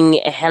of being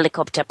a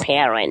helicopter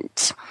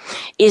parent.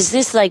 Is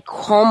this like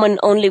common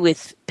only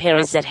with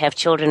parents that have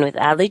children with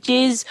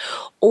allergies,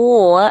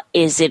 or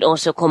is it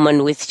also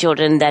common with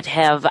children that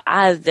have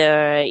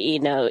other,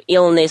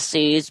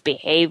 illnesses,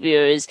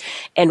 behaviors,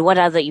 and what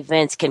other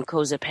events can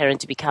cause a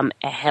parent to become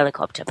a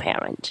helicopter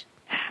parent?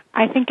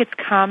 I think it's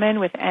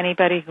common with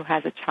anybody who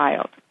has a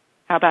child.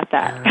 How about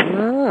that?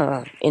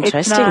 Oh,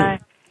 interesting. I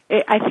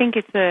think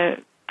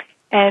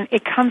and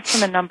it comes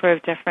from a number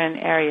of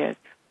different areas.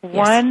 Yes.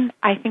 One,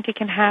 I think it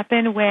can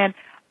happen when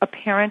a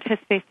parent has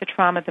faced a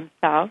trauma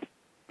themselves,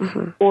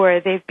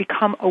 or they've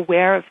become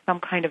aware of some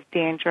kind of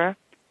danger,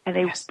 and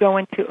they go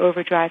into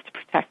overdrive to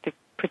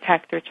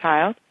protect their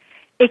child.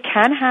 It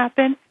can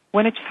happen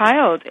when a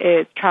child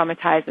is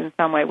traumatized in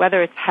some way,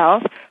 whether it's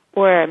health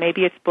or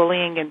maybe it's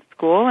bullying in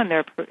school, and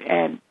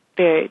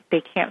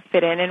they can't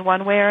fit in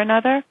one way or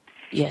another.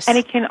 Yes. And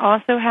it can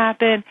also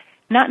happen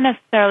not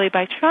necessarily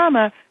by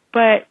trauma,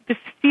 but this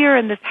fear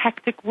in this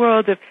hectic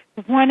world of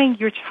wanting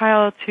your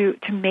child to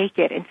make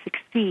it and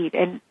succeed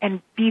and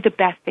be the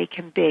best they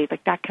can be,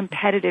 like that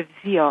competitive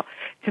zeal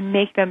to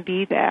make them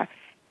be there.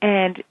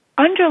 And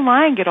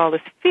underlying it all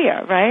is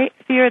fear, right?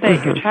 Fear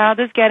that your child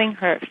is getting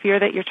hurt, fear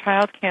that your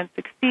child can't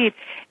succeed,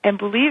 and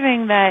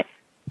believing that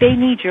they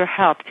need your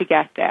help to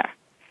get there.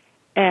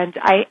 And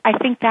I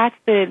think that's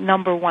the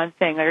number one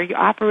thing. Are you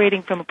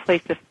operating from a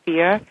place of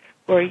fear,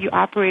 or are you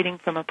operating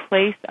from a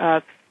place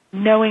of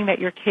knowing that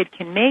your kid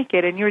can make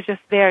it and you're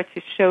just there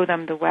to show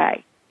them the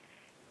way?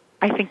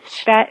 I think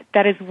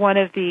that is one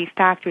of the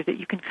factors that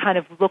you can kind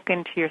of look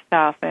into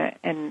yourself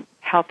and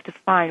help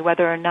define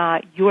whether or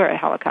not you're a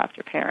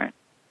helicopter parent.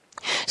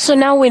 So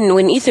now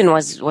when Ethan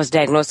was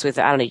diagnosed with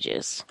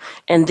allergies,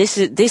 and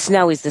this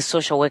now is the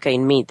social worker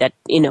in me that,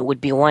 would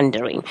be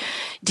wondering,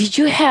 did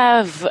you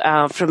have,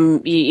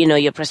 from,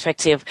 your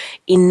perspective,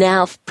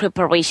 enough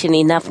preparation,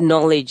 enough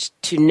knowledge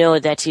to know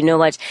that,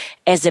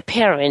 as a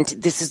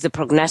parent, this is the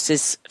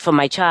prognosis for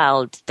my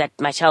child, that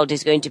my child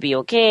is going to be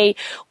okay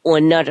or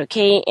not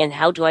okay, and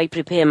how do I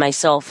prepare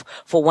myself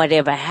for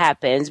whatever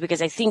happens?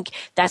 Because I think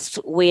that's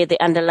where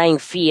the underlying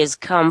fears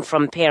come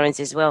from parents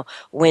as well,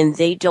 when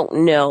they don't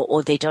know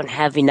or they don't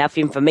have enough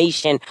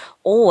information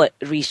or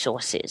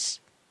resources.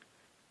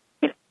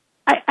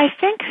 I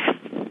think,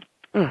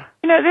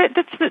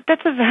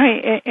 that's a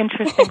very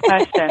interesting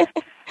question.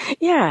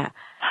 Yeah.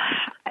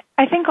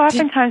 I think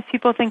oftentimes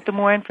people think the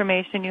more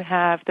information you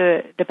have,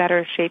 the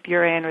better shape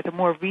you're in, or the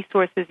more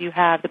resources you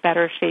have, the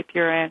better shape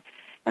you're in.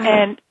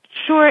 And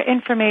sure,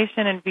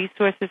 information and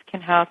resources can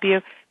help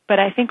you, but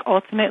I think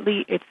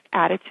ultimately it's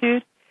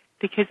attitude,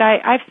 because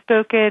I've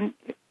spoken,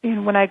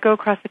 when I go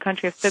across the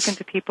country, I've spoken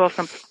to people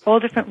from all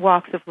different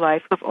walks of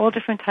life, with all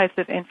different types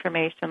of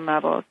information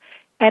levels,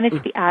 and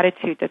it's the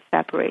attitude that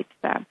separates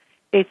them.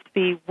 It's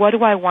the, what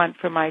do I want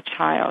for my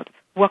child?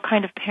 What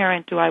kind of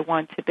parent do I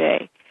want to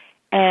be?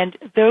 And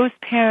those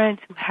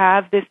parents who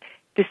have this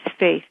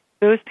faith,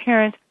 those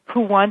parents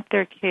who want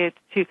their kids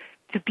to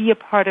be a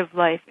part of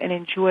life and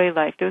enjoy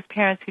life, those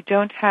parents who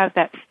don't have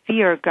that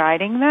fear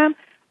guiding them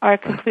are a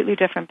completely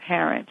different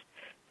parent.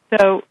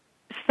 So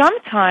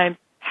sometimes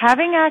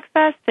having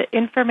access to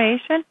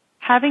information,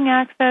 having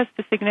access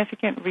to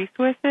significant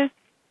resources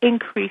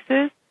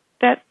increases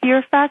that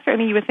fear factor. I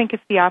mean, you would think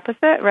it's the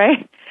opposite,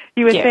 right?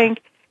 You would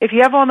think if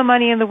you have all the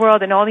money in the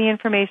world and all the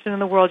information in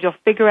the world, you'll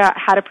figure out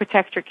how to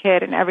protect your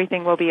kid and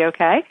everything will be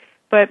okay.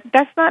 But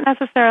that's not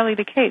necessarily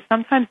the case.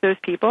 Sometimes those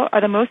people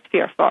are the most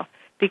fearful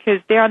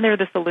because they're under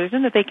this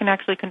illusion that they can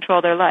actually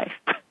control their life.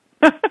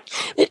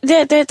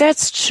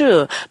 That's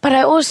true. But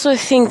I also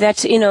think that,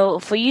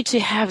 for you to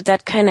have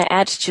that kind of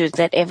attitude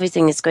that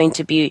everything is going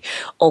to be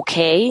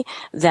okay,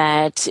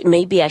 that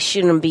maybe I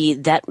shouldn't be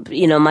that,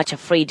 much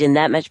afraid and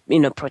that much,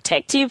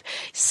 protective,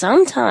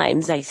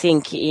 sometimes I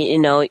think,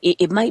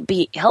 it might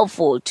be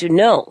helpful to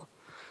know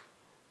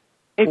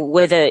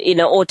whether,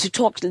 or to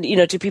talk,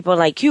 to people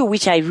like you,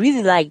 which I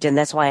really liked, and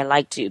that's why I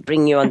like to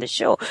bring you on the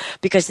show,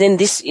 because then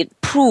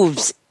it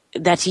proves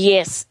that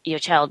yes, your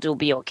child will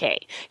be okay.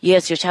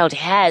 Yes, your child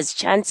has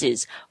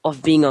chances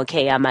of being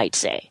okay, I might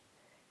say.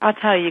 I'll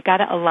tell you got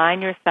to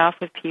align yourself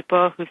with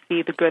people who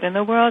see the good in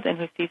the world and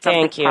who see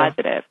something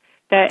positive.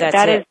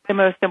 That is the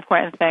most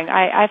important thing.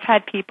 I've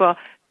had people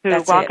who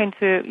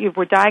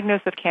were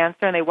diagnosed with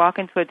cancer, and they walk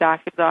into a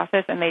doctor's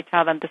office and they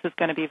tell them this is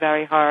going to be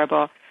very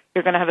horrible.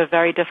 You're going to have a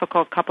very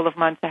difficult couple of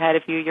months ahead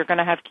of you. You're going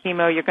to have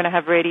chemo. You're going to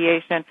have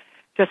radiation.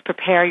 just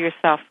prepare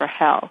yourself for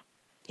hell.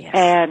 Yes.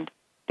 And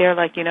they're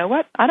like, you know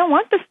what? I don't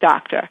want this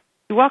doctor.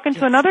 You walk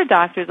into another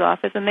doctor's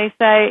office and they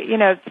say,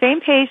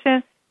 same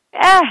patient,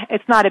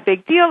 it's not a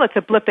big deal. It's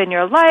a blip in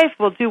your life.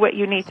 We'll do what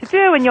you need to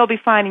do and you'll be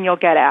fine and you'll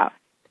get out.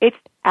 It's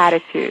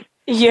attitude.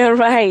 You're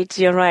right.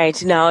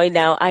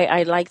 Now,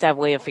 I like that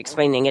way of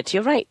explaining it.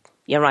 You're right.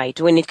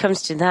 When it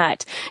comes to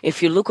that,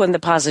 if you look on the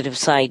positive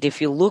side,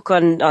 if you look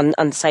on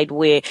the side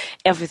where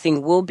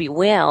everything will be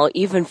well,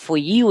 even for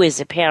you as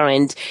a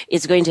parent,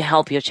 it's going to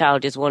help your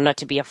child as well not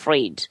to be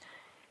afraid.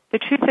 The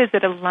truth is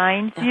it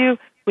aligns you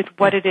with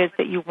what it is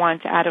that you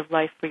want out of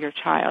life for your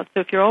child. So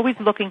if you're always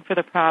looking for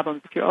the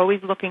problems, if you're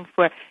always looking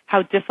for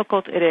how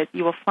difficult it is,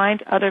 you will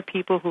find other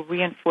people who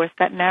reinforce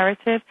that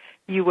narrative.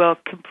 You will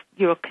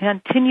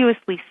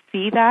continuously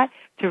see that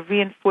to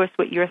reinforce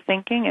what you're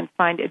thinking and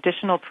find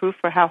additional proof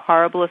for how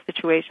horrible a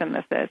situation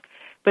this is.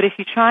 But if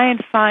you try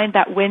and find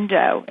that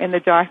window in the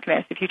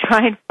darkness, if you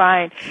try and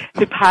find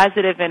the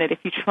positive in it, if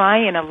you try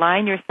and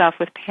align yourself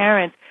with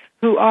parents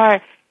who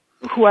are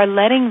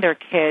letting their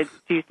kids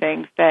do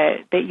things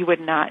that you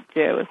would not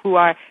do, who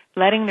are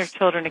letting their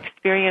children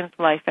experience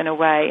life in a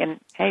way, and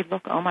hey,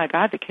 look, oh my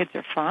God, the kids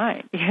are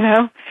fine,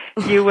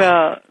 you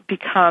will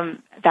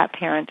become that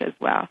parent as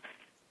well.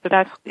 So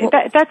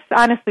that's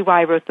honestly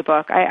why I wrote the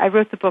book. I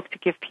wrote the book to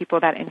give people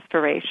that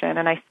inspiration,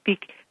 and I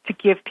speak to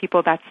give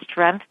people that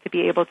strength to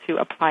be able to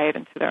apply it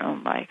into their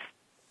own life.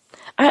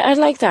 I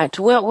like that.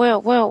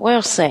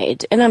 Well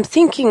said. And I'm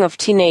thinking of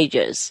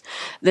teenagers,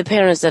 the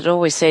parents that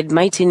always said,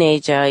 my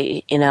teenager,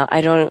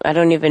 I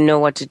don't even know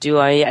what to do.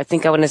 I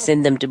think I want to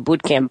send them to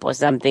boot camp or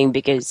something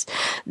because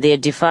they're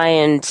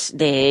defiant,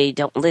 they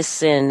don't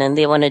listen, and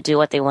they want to do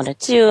what they want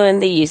to do,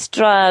 and they use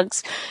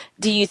drugs.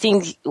 Do you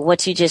think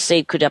what you just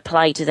said could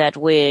apply to that,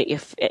 where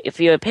if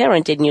you're a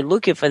parent and you're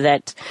looking for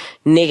that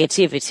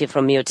negativity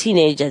from your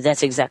teenager,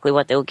 that's exactly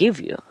what they'll give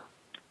you?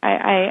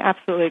 I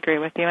absolutely agree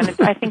with you. And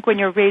I think when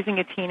you're raising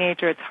a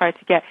teenager, it's hard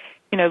to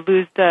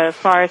lose the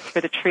forest for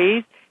the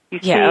trees. You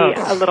see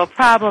a little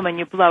problem and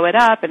you blow it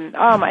up, and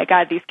oh my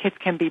God, these kids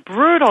can be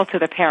brutal to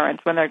the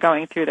parents when they're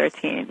going through their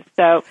teens.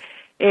 So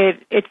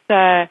it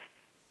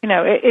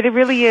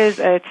really is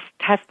a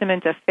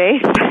testament of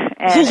faith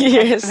and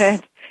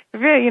yes.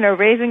 Really,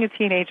 raising a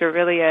teenager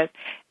really is.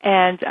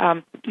 And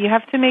you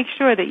have to make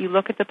sure that you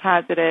look at the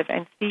positive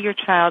and see your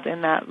child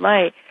in that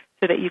light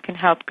so that you can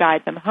help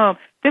guide them home.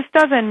 This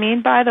doesn't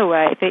mean, by the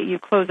way, that you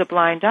close a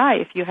blind eye.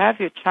 If you have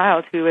your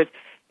child who's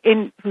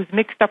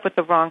mixed up with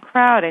the wrong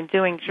crowd and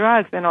doing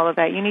drugs and all of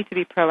that, you need to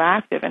be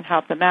proactive and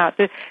help them out.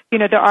 There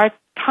are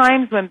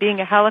times when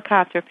being a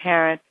helicopter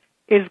parent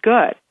is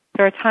good.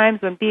 There are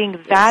times when being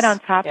that on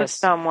top of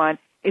someone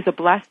is a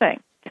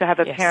blessing, to have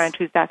a parent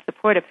who's that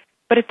supportive,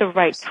 but at the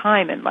right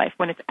time in life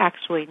when it's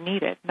actually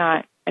needed,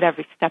 not at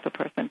every step a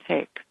person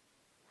takes.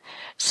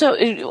 So,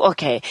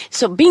 okay.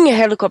 So being a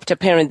helicopter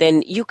parent,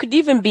 then you could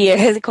even be a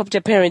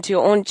helicopter parent to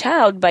your own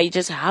child by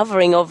just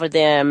hovering over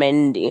them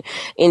and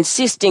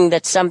insisting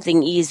that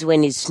something is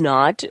when it's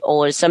not,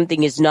 or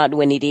something is not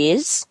when it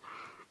is.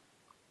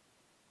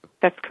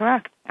 That's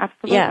correct.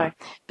 Absolutely. Yeah,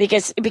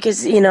 because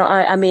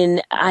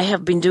I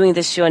have been doing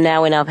this show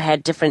now, and I've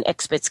had different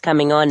experts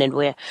coming on, and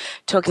we're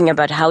talking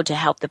about how to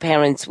help the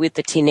parents with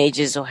the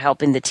teenagers, or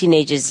helping the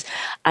teenagers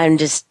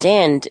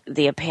understand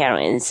their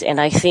parents.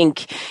 And I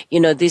think,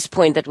 this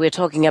point that we're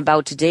talking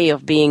about today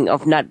of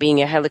not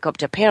being a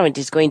helicopter parent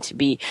is going to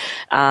be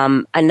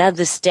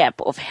another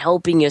step of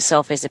helping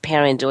yourself as a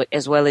parent, or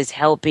as well as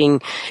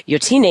helping your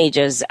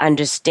teenagers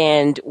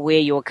understand where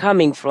you're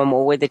coming from,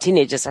 or where the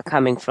teenagers are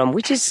coming from,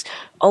 which is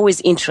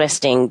always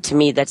interesting to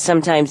me, that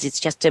sometimes it's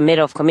just a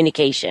matter of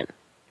communication.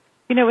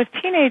 With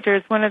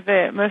teenagers, one of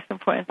the most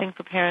important things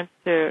for parents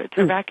to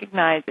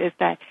recognize is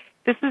that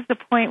this is the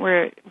point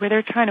where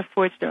they're trying to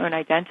forge their own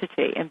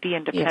identity and be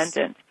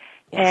independent.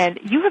 Yes.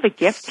 And you have a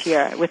gift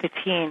here with a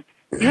teen.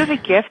 You have a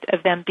gift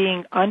of them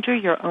being under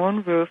your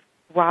own roof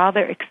while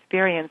they're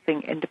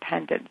experiencing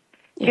independence.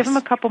 Yes. Give them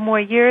a couple more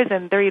years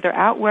and they're either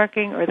out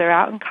working or they're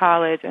out in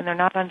college and they're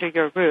not under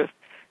your roof.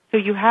 So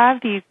you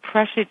have these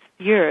precious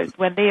years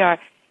when they are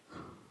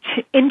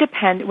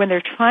independent, when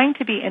they're trying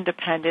to be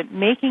independent,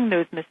 making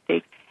those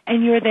mistakes,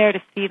 and you're there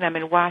to see them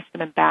and watch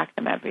them and back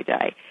them every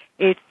day.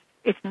 It's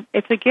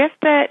a gift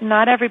that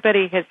not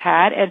everybody has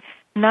had, and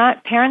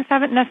parents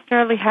haven't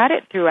necessarily had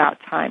it throughout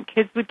time.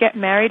 Kids would get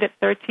married at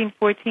 13,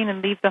 14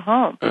 and leave the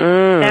home.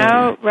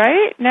 Now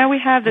we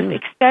have this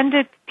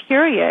extended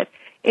period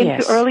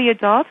into early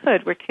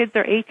adulthood where kids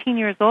are 18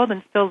 years old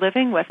and still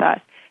living with us.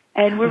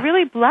 And we're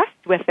really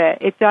blessed with it.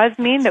 It does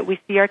mean that we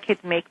see our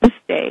kids make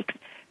mistakes,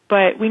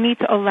 but we need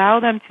to allow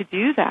them to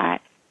do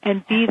that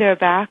and be their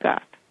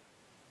backup.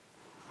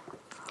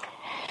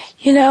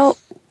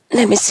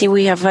 Let me see,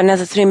 we have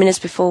another 3 minutes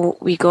before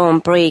we go on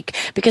break,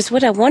 because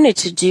what I wanted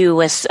to do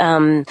was,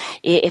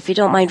 if you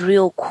don't mind,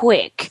 real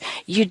quick,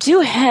 you do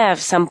have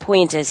some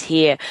pointers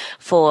here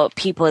for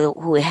people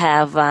who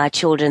have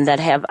children that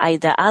have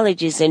either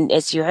allergies, and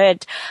as you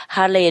heard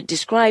Haleh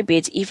describe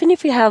it, even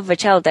if you have a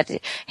child that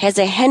has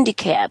a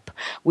handicap,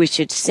 we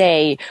should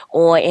say,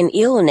 or an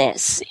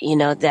illness,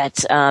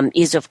 that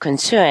is of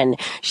concern,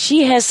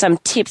 she has some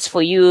tips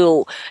for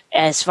you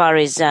as far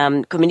as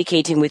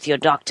communicating with your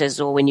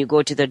doctors or when you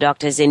go to the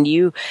doctors, and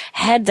you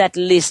had that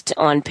list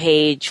on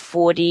page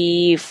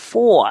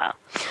 44,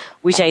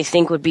 which I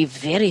think would be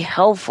very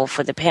helpful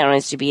for the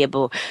parents to be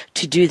able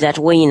to do that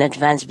way in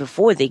advance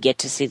before they get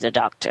to see the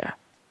doctor.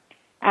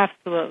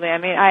 Absolutely. I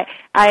mean,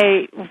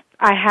 I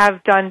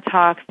have done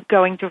talks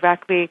going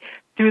directly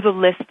through the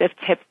list of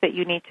tips that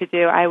you need to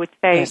do. I would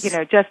say, yes,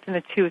 just in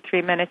the 2 or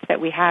 3 minutes that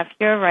we have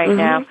here right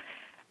now,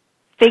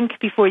 think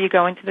before you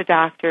go into the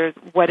doctors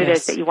what it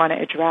is that you want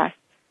to address.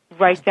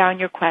 Write down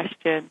your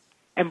questions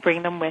and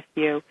bring them with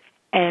you.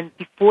 And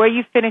before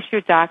you finish your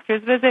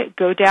doctor's visit,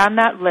 go down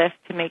that list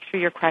to make sure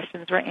your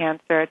questions were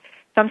answered.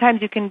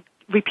 Sometimes you can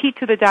repeat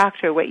to the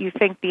doctor what you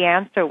think the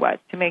answer was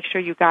to make sure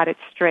you got it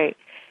straight.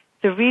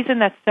 The reason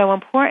that's so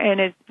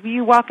important is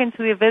you walk into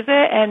the visit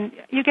and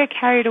you get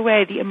carried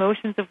away, the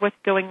emotions of what's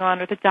going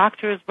on, or the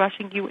doctor is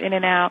rushing you in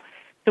and out.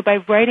 So by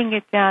writing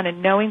it down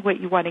and knowing what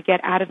you want to get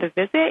out of the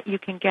visit, you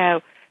can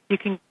go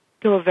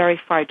a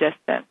very far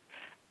distance.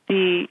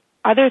 The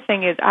other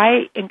thing is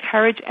I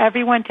encourage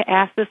everyone to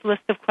ask this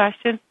list of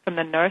questions from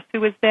the nurse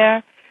who is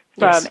there,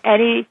 from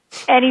any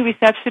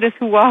receptionist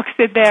who walks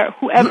in there,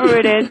 whoever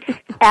it is,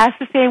 ask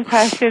the same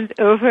questions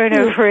over and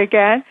over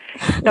again.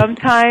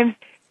 Sometimes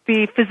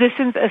the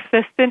physician's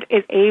assistant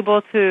is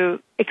able to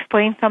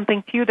explain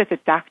something to you that the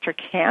doctor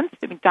can't.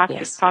 I mean,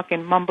 doctors talk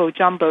in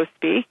mumbo-jumbo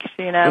speak,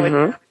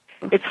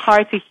 It's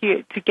hard to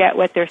get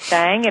what they're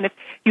saying. And if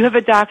you have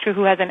a doctor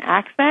who has an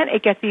accent,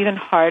 it gets even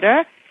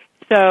harder.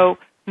 So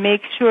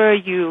make sure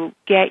you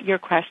get your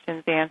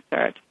questions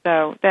answered.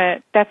 So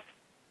that's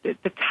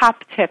the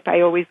top tip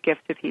I always give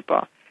to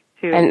people.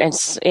 And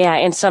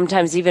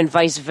sometimes even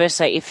vice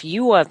versa. If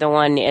you are the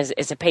one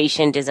as a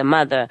patient, as a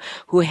mother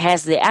who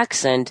has the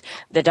accent,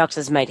 the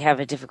doctors might have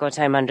a difficult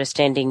time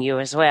understanding you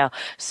as well.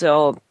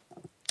 So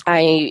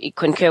I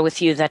concur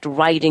with you that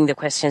writing the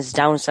questions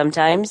down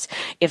sometimes,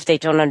 if they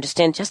don't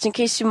understand, just in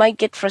case you might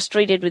get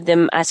frustrated with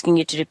them asking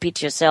you to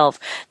repeat yourself,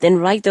 then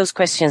write those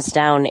questions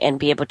down and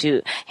be able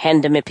to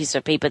hand them a piece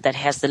of paper that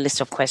has the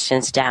list of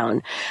questions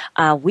down.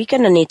 We're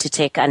going to need to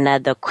take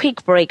another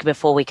quick break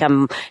before we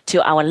come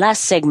to our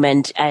last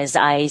segment. As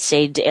I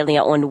said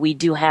earlier on, we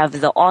do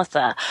have the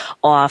author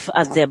of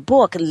the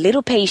book,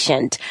 Little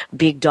Patient,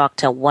 Big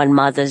Doctor, One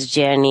Mother's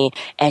Journey,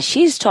 and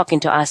she's talking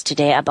to us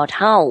today about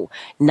how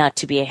not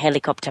to be a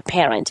helicopter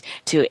parent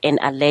to an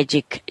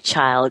allergic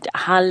child.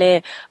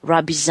 Haleh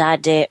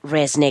Rabizdeh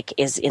Resnick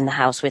is in the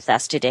house with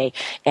us today.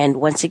 And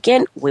once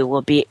again, we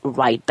will be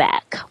right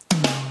back.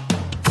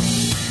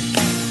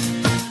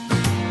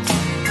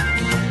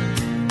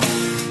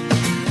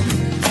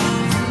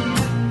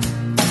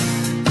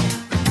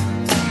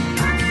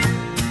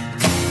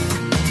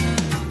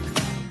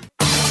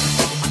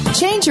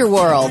 Change your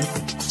world.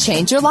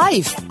 Change your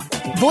life.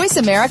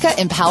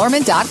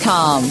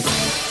 VoiceAmericaEmpowerment.com.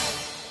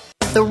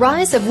 The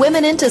rise of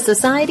women into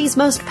society's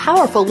most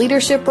powerful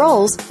leadership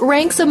roles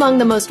ranks among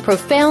the most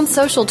profound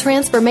social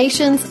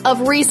transformations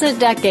of recent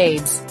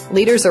decades.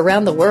 Leaders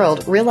around the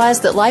world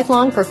realize that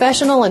lifelong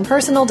professional and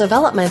personal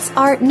developments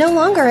are no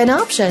longer an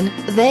option,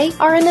 they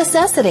are a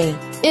necessity.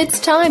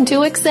 It's time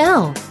to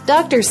excel.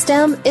 Dr.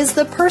 STEM is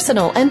the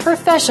personal and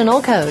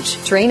professional coach,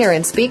 trainer,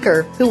 and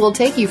speaker who will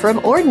take you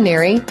from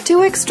ordinary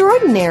to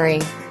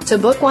extraordinary. To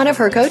book one of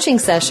her coaching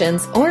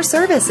sessions or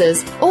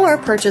services or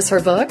purchase her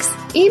books,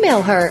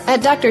 email her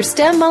at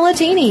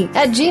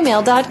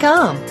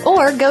drstemmalatini@gmail.com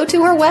or go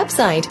to her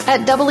website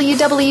at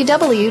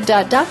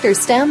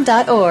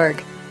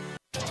www.drstem.org.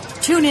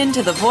 Tune in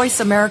to the Voice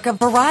America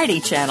Variety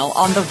channel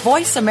on the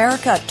Voice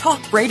America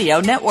Talk Radio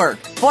Network.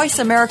 Voice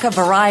America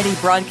Variety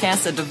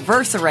broadcasts a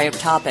diverse array of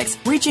topics,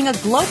 reaching a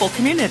global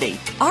community.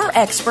 Our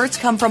experts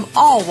come from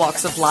all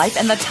walks of life,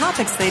 and the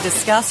topics they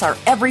discuss are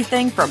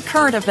everything from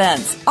current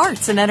events,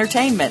 arts and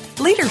entertainment,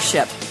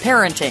 leadership,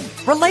 parenting,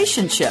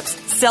 relationships,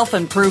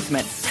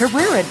 self-improvement,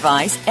 career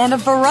advice, and a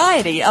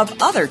variety of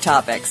other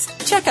topics.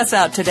 Check us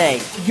out today.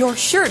 You're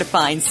sure to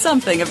find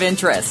something of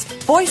interest.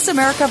 Voice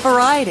America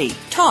Variety.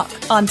 Talk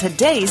on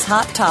today's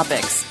hot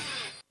topics.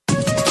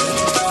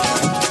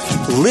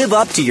 Live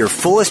up to your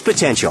fullest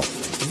potential.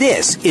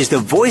 This is the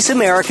Voice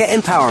America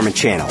Empowerment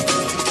Channel.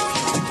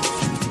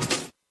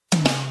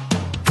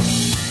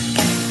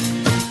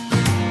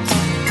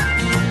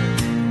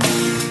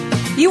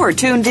 You are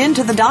tuned in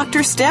to the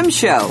Dr. STEM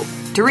Show.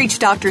 To reach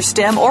Dr.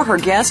 STEM or her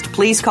guest,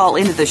 please call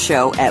into the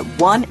show at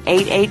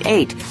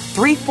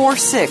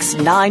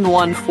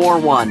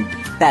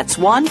 1-888-346-9141. That's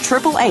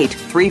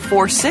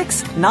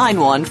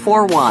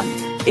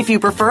 1-888-346-9141. If you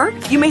prefer,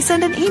 you may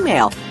send an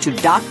email to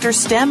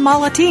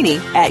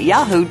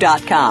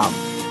drstemmalatini@yahoo.com.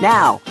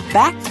 Now,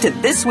 back to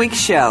this week's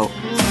show.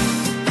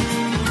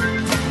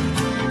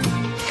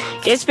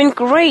 It's been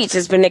great.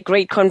 It's been a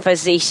great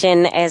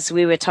conversation as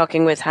we were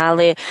talking with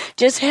Haleh,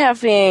 just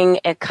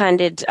having a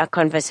candid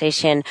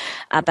conversation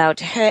about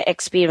her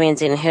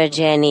experience in her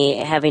journey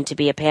having to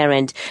be a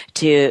parent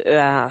to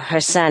her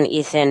son,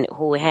 Ethan,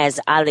 who has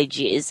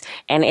allergies.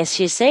 And as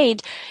she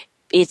said,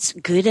 it's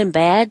good and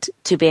bad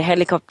to be a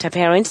helicopter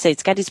parent, so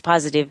it's got its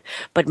positive,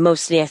 but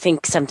mostly I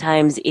think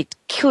sometimes it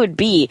could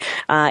be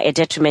a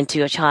detriment to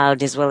your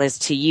child as well as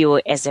to you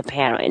as a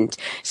parent.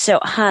 So,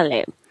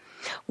 Haleh,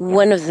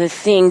 one of the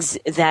things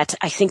that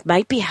I think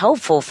might be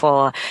helpful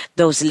for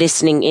those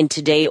listening in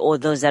today or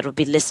those that will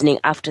be listening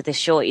after the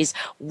show is,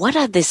 what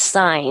are the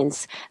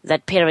signs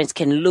that parents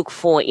can look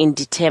for in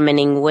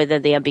determining whether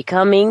they are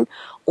becoming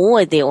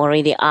or they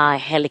already are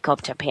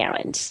helicopter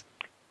parents?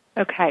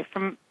 Okay,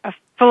 from a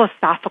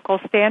philosophical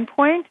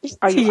standpoint,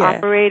 are you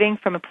operating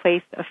from a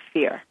place of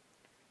fear?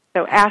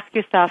 So ask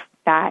yourself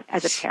that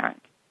as a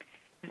parent.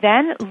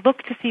 Then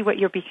look to see what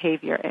your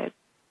behavior is.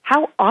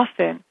 How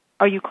often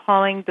are you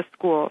calling the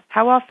schools?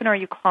 How often are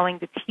you calling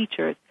the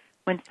teachers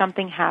when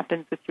something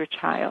happens with your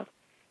child?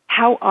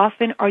 How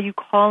often are you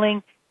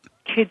calling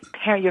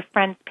your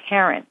friends'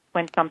 parents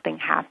when something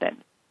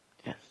happens?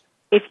 Yes.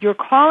 If you're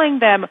calling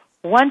them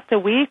once a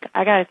week,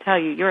 I got to tell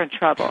you, you're in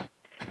trouble.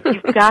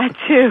 You've got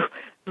to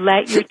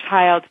let your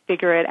child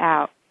figure it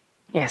out.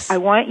 Yes. I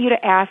want you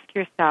to ask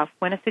yourself,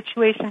 when a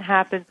situation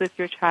happens with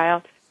your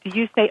child, do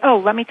you say, oh,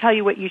 let me tell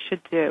you what you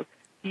should do?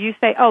 Do you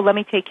say, oh, let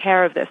me take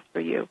care of this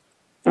for you?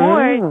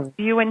 Or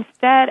do you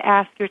instead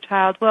ask your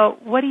child, well,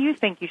 what do you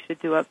think you should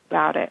do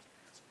about it?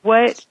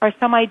 What are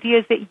some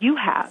ideas that you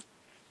have?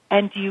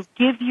 And do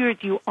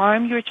you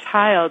arm your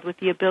child with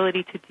the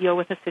ability to deal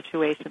with a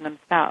situation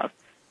themselves,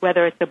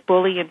 whether it's a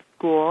bully in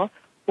school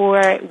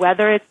or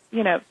whether it's,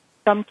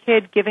 some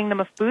kid giving them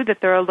a food that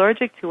they're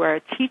allergic to or a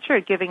teacher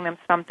giving them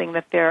something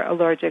that they're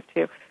allergic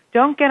to.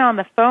 Don't get on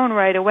the phone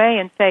right away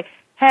and say,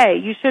 hey,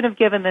 you should have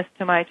given this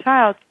to my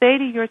child. Say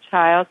to your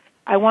child,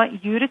 I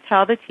want you to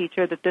tell the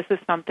teacher that this is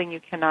something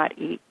you cannot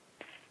eat.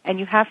 And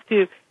you have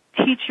to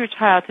teach your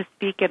child to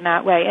speak in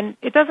that way. And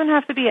it doesn't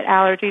have to be at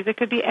allergies. It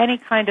could be any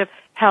kind of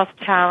health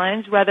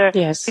challenge, whether,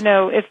 if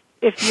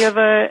you have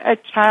a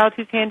child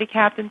who's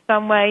handicapped in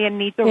some way and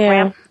needs a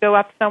ramp to go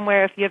up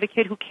somewhere, if you have a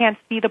kid who can't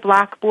see the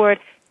blackboard,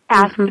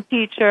 ask the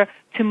teacher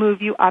to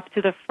move you up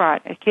to the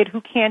front. A kid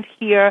who can't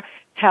hear,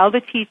 tell the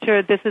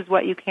teacher this is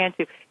what you can't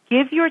do.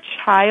 Give your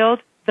child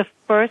the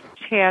first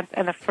chance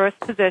and the first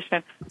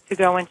position to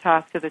go and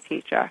talk to the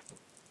teacher.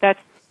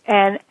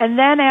 And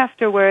then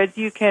afterwards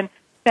you can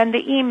send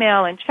the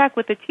email and check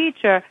with the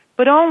teacher,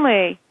 but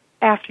only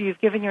after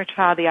you've given your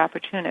child the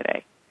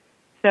opportunity.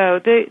 So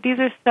these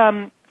are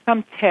some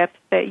tips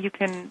that you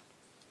can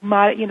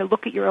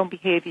look at your own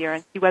behavior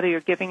and see whether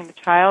you're giving the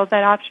child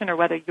that option or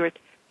whether you're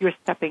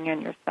stepping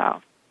in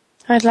yourself.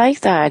 I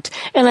like that.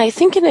 And I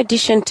think in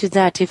addition to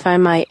that, if I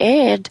might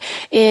add,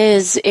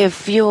 is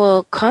if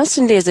you're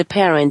constantly as a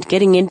parent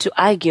getting into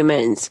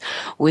arguments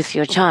with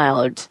your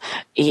child,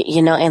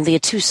 and there are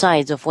two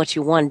sides of what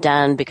you want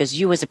done because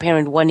you as a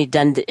parent want it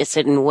done a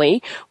certain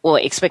way or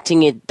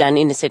expecting it done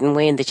in a certain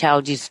way and the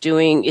child is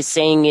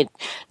saying it,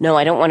 no,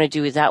 I don't want to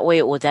do it that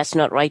way or that's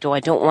not right or I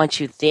don't want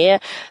you there,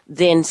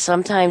 then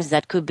sometimes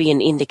that could be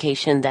an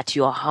indication that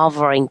you're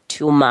hovering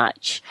too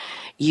much.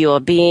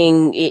 You're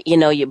being,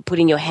 you're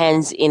putting your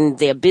hands in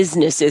their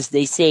business, as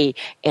they say,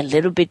 a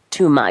little bit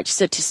too much.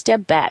 So to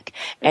step back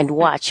and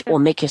watch or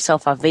make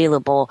yourself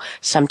available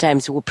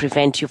sometimes will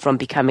prevent you from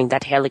becoming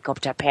that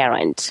helicopter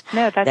parent.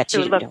 No, that's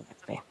true. Look,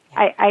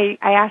 I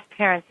ask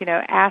parents,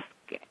 ask,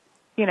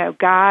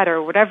 God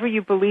or whatever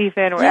you believe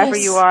in, wherever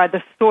you are,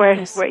 the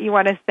source, what you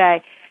want to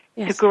say,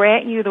 to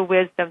grant you the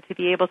wisdom to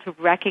be able to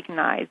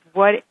recognize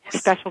what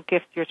special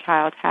gifts your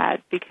child has,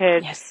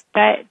 because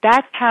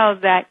that's how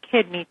that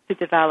kid needs to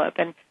develop.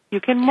 And you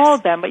can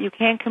mold them, but you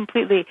can't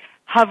completely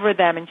hover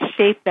them and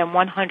shape them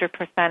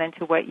 100%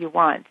 into what you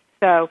want.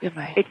 So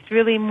it's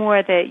really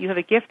more that you have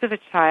a gift of a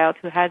child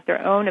who has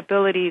their own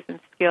abilities and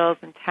skills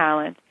and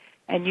talents,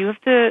 and you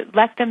have to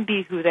let them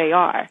be who they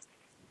are.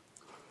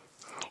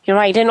 You're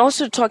right. And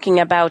also talking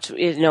about,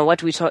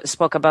 what we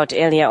spoke about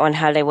earlier on,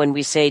 Haleh, when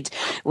we said,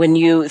 when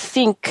you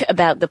think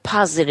about the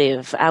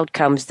positive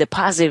outcomes, the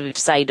positive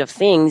side of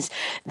things,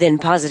 then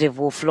positive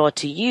will flow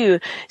to you.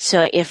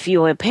 So if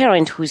you're a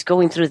parent who's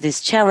going through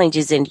these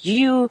challenges and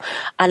you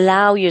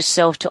allow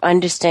yourself to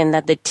understand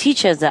that the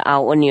teachers that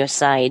are on your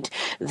side,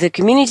 the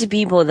community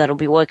people that will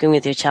be working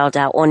with your child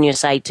are on your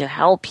side to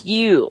help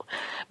you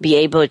be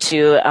able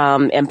to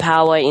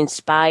empower,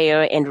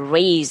 inspire, and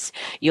raise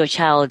your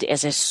child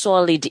as a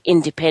solid,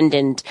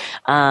 independent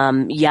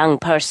young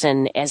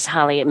person, as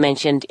Haleh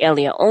mentioned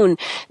earlier on,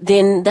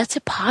 then that's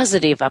a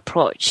positive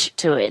approach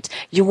to it.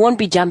 You won't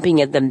be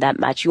jumping at them that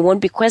much. You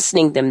won't be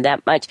questioning them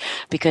that much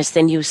because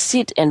then you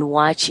sit and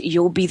watch.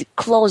 You'll be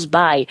close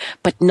by,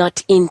 but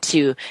not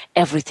into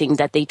everything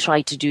that they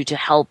try to do to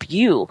help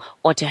you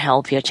or to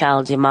help your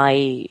child. Am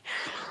I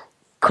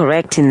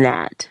correct in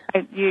that?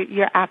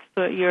 You're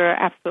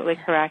absolutely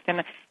correct.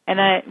 And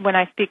And when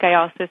I speak, I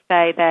also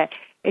say that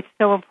it's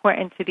so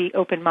important to be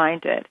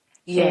open-minded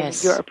in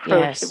your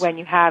approach when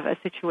you have a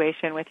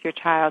situation with your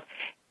child,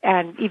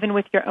 and even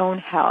with your own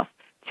health,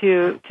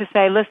 to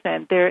say,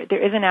 listen, there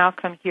is an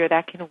outcome here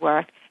that can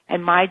work,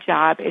 and my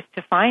job is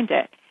to find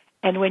it.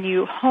 And when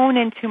you hone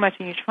in too much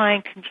and you try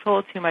and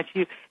control too much,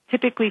 you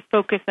typically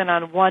focus in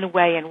on one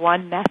way and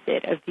one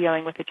method of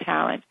dealing with a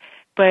challenge.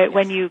 But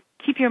when you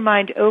keep your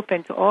mind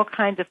open to all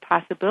kinds of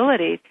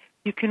possibilities,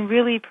 you can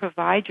really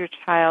provide your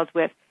child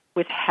with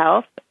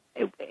health,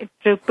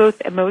 so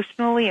both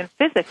emotionally and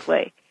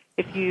physically.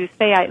 If you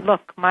say,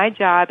 look, my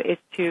job is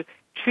to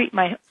treat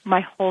my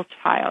whole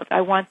child.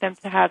 I want them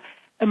to have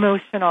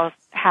emotional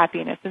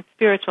happiness and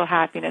spiritual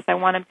happiness. I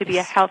want them to be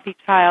a healthy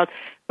child,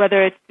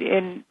 whether it's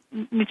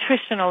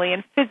nutritionally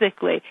and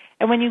physically.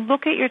 And when you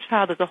look at your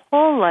child as a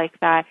whole like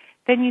that,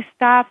 then you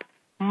stop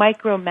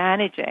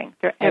micromanaging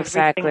their every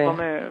single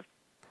move.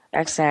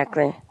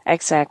 Exactly.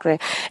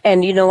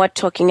 And you know what,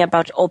 talking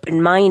about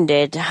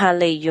open-minded,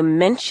 Haleh, you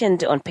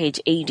mentioned on page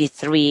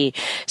 83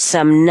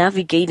 some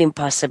navigating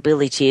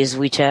possibilities,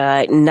 which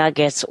are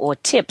nuggets or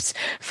tips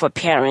for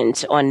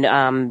parents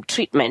on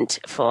treatment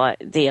for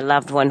their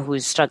loved one who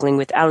is struggling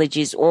with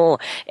allergies or,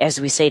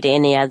 as we said,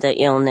 any other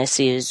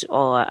illnesses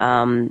or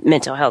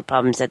mental health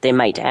problems that they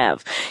might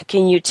have.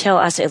 Can you tell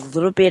us a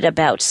little bit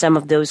about some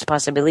of those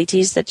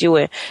possibilities that you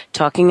were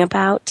talking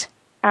about?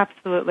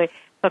 Absolutely.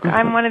 Look,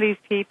 I'm one of these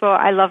people.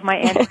 I love my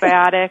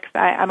antibiotics.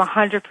 I'm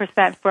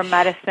 100% for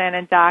medicine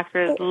and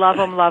doctors. Love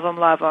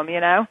them, you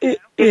know? Give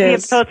me a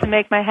pill to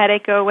make my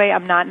headache go away.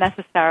 I'm not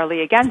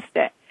necessarily against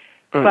it.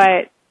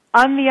 But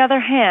on the other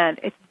hand,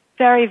 it's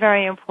very,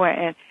 very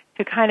important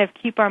to kind of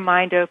keep our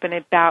mind open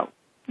about,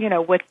 you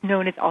know, what's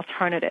known as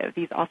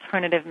these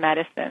alternative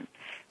medicines.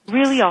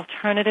 Really,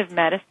 alternative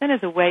medicine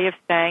is a way of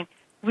saying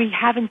we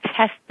haven't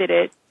tested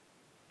it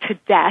to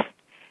death,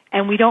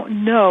 and we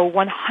don't know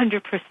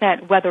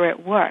 100% whether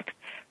it works.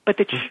 But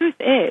the truth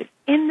is,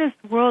 in this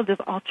world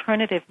of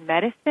alternative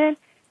medicine,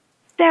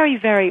 very,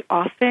 very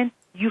often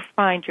you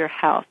find your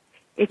health.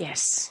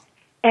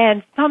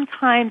 And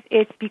sometimes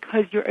it's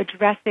because you're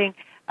addressing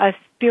a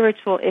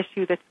spiritual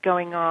issue that's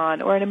going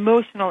on or an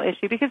emotional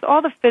issue, because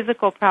all the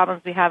physical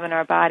problems we have in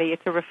our body,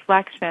 it's a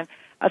reflection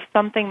of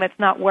something that's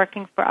not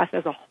working for us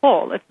as a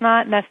whole. It's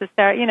not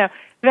necessary. You know,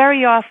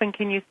 very often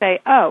can you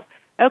say, oh,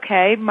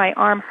 okay, my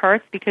arm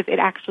hurts because it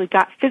actually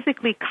got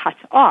physically cut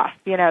off.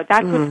 You know,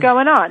 that's what's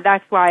going on.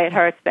 That's why it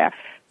hurts there.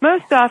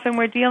 Most often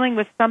we're dealing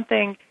with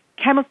something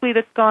chemically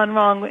that's gone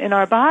wrong in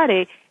our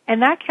body,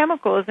 and that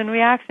chemical is in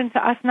reaction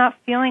to us not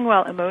feeling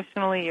well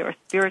emotionally or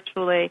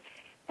spiritually.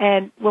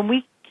 And when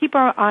we keep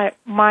our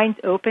minds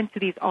open to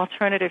these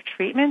alternative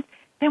treatments,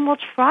 then we'll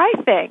try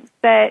things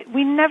that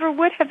we never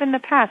would have in the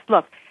past.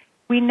 Look,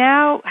 we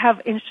now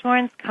have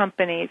insurance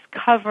companies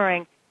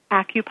covering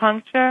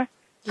acupuncture,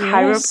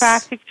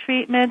 chiropractic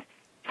treatment.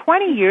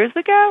 20 years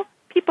ago,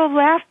 people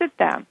laughed at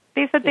them.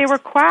 They said they were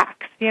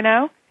quacks, you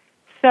know?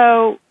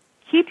 So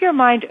keep your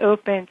mind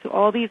open to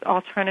all these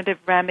alternative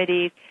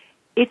remedies.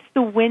 It's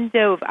the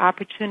window of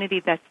opportunity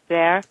that's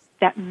there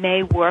that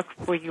may work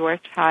for your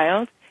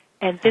child.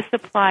 And this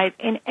applies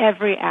in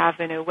every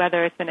avenue,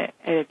 whether it's an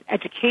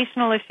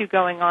educational issue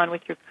going on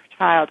with your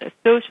child, a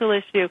social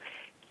issue.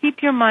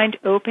 Keep your mind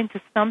open to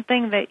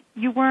something that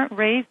you weren't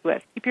raised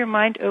with. Keep your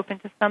mind open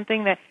to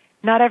something that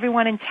not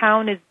everyone in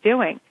town is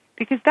doing,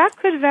 because that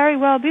could very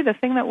well be the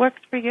thing that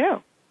works for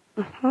you.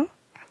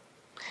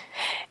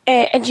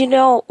 And you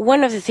know,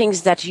 one of the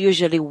things that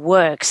usually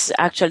works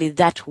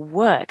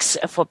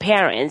for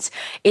parents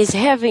is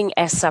having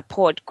a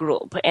support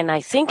group. And I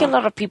think a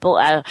lot of people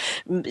are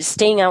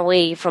staying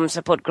away from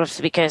support groups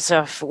because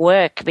of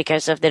work,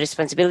 because of the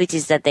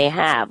responsibilities that they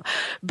have.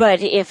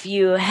 But if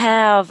you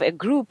have a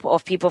group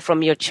of people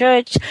from your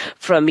church,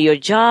 from your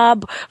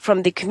job,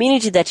 from the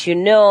community that you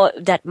know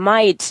that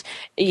might,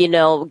 you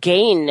know,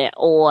 gain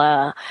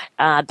or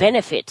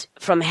benefit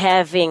from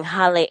having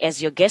Haleh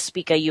as your guest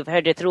speaker. You've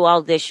heard it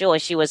throughout the show.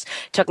 She was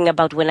talking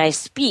about when I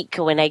speak,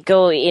 when I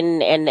go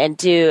in and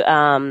do,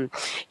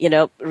 you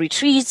know,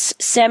 retreats,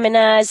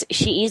 seminars,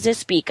 she is a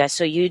speaker.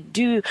 So you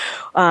do,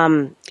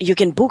 you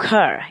can book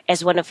her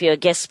as one of your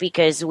guest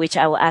speakers, which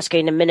I will ask her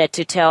in a minute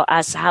to tell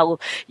us how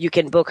you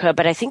can book her.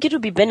 But I think it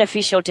would be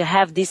beneficial to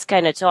have this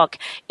kind of talk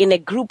in a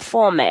group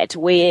format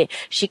where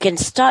she can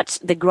start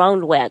the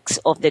groundworks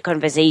of the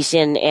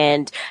conversation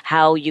and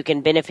how you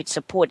can benefit,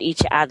 support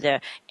each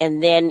other.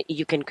 And then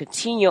you can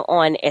continue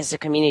on as a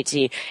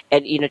community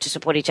and, you know, to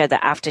support each other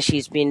after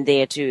she's been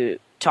there to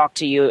talk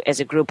to you as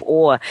a group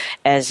or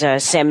as a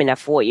seminar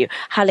for you.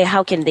 Haleh,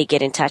 how can they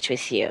get in touch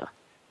with you?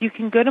 You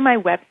can go to my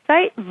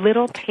website,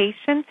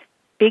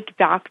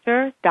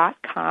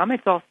 littlepatientbigdoctor.com.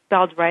 It's all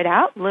spelled right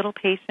out,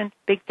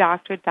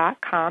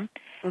 littlepatientbigdoctor.com.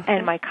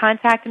 And my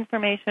contact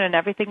information and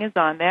everything is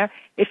on there.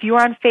 If you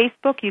are on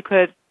Facebook, you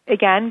could,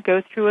 again,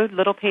 go through a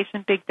Little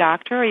Patient Big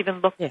Doctor or even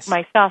look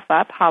myself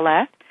up,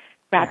 Haleh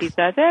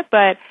Rabizdeh.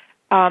 But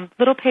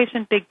Little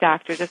Patient Big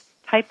Doctor, just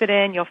type it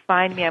in. You'll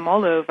find me. I'm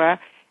all over.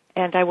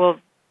 And I will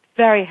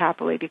very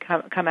happily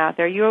come out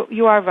there.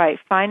 You are right.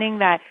 Finding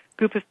that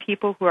group of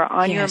people who are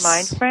on your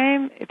mind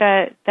frame,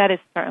 that is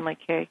certainly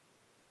key.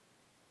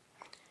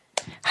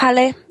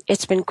 Haleh,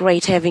 it's been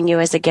great having you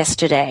as a guest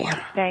today.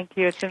 Thank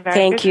you. It's been very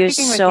Thank good you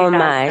speaking so with you,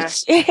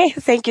 much.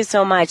 Thank you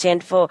so much.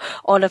 And for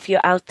all of you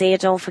out there,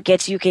 don't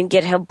forget you can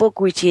get her book,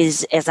 which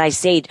is, as I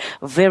said,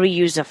 very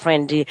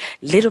user-friendly.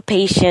 Little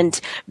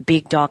Patient,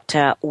 Big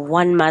Doctor,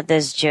 One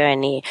Mother's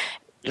Journey.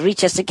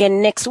 Reach us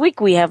again next week.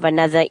 We have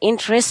another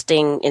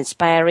interesting,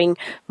 inspiring,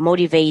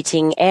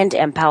 motivating, and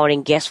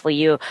empowering guest for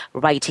you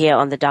right here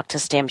on the Dr.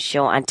 Stem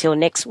Show. Until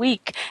next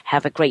week,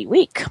 have a great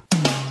week.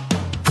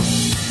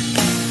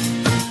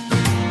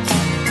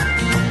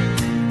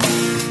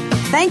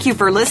 Thank you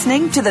for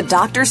listening to the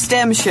Dr.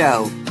 Stem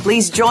Show.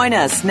 Please join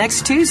us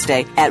next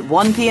Tuesday at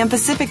 1 p.m.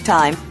 Pacific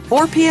Time,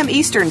 4 p.m.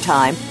 Eastern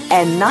Time,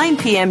 and 9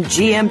 p.m.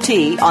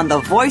 GMT on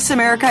the Voice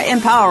America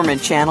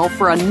Empowerment Channel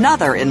for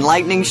another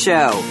enlightening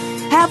show.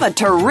 Have a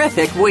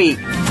terrific week.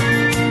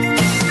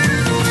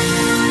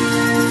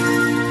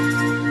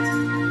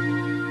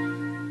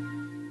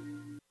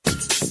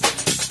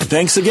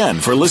 Thanks again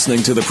for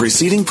listening to the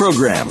preceding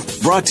program,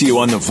 brought to you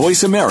on the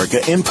Voice America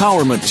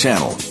Empowerment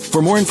Channel.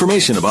 For more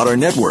information about our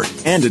network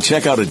and to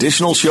check out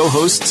additional show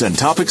hosts and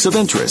topics of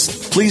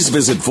interest, please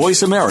visit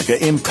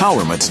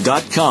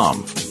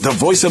voiceamericaempowerment.com. The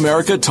Voice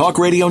America Talk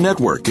Radio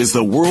Network is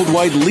the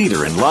worldwide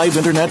leader in live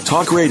Internet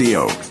talk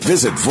radio.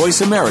 Visit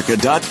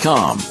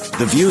voiceamerica.com.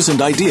 The views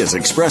and ideas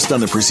expressed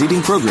on the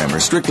preceding program are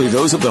strictly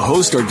those of the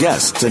host or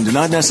guests and do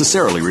not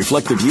necessarily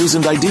reflect the views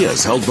and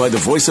ideas held by the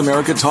Voice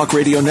America Talk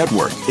Radio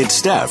Network, its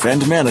staff,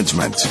 and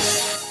management.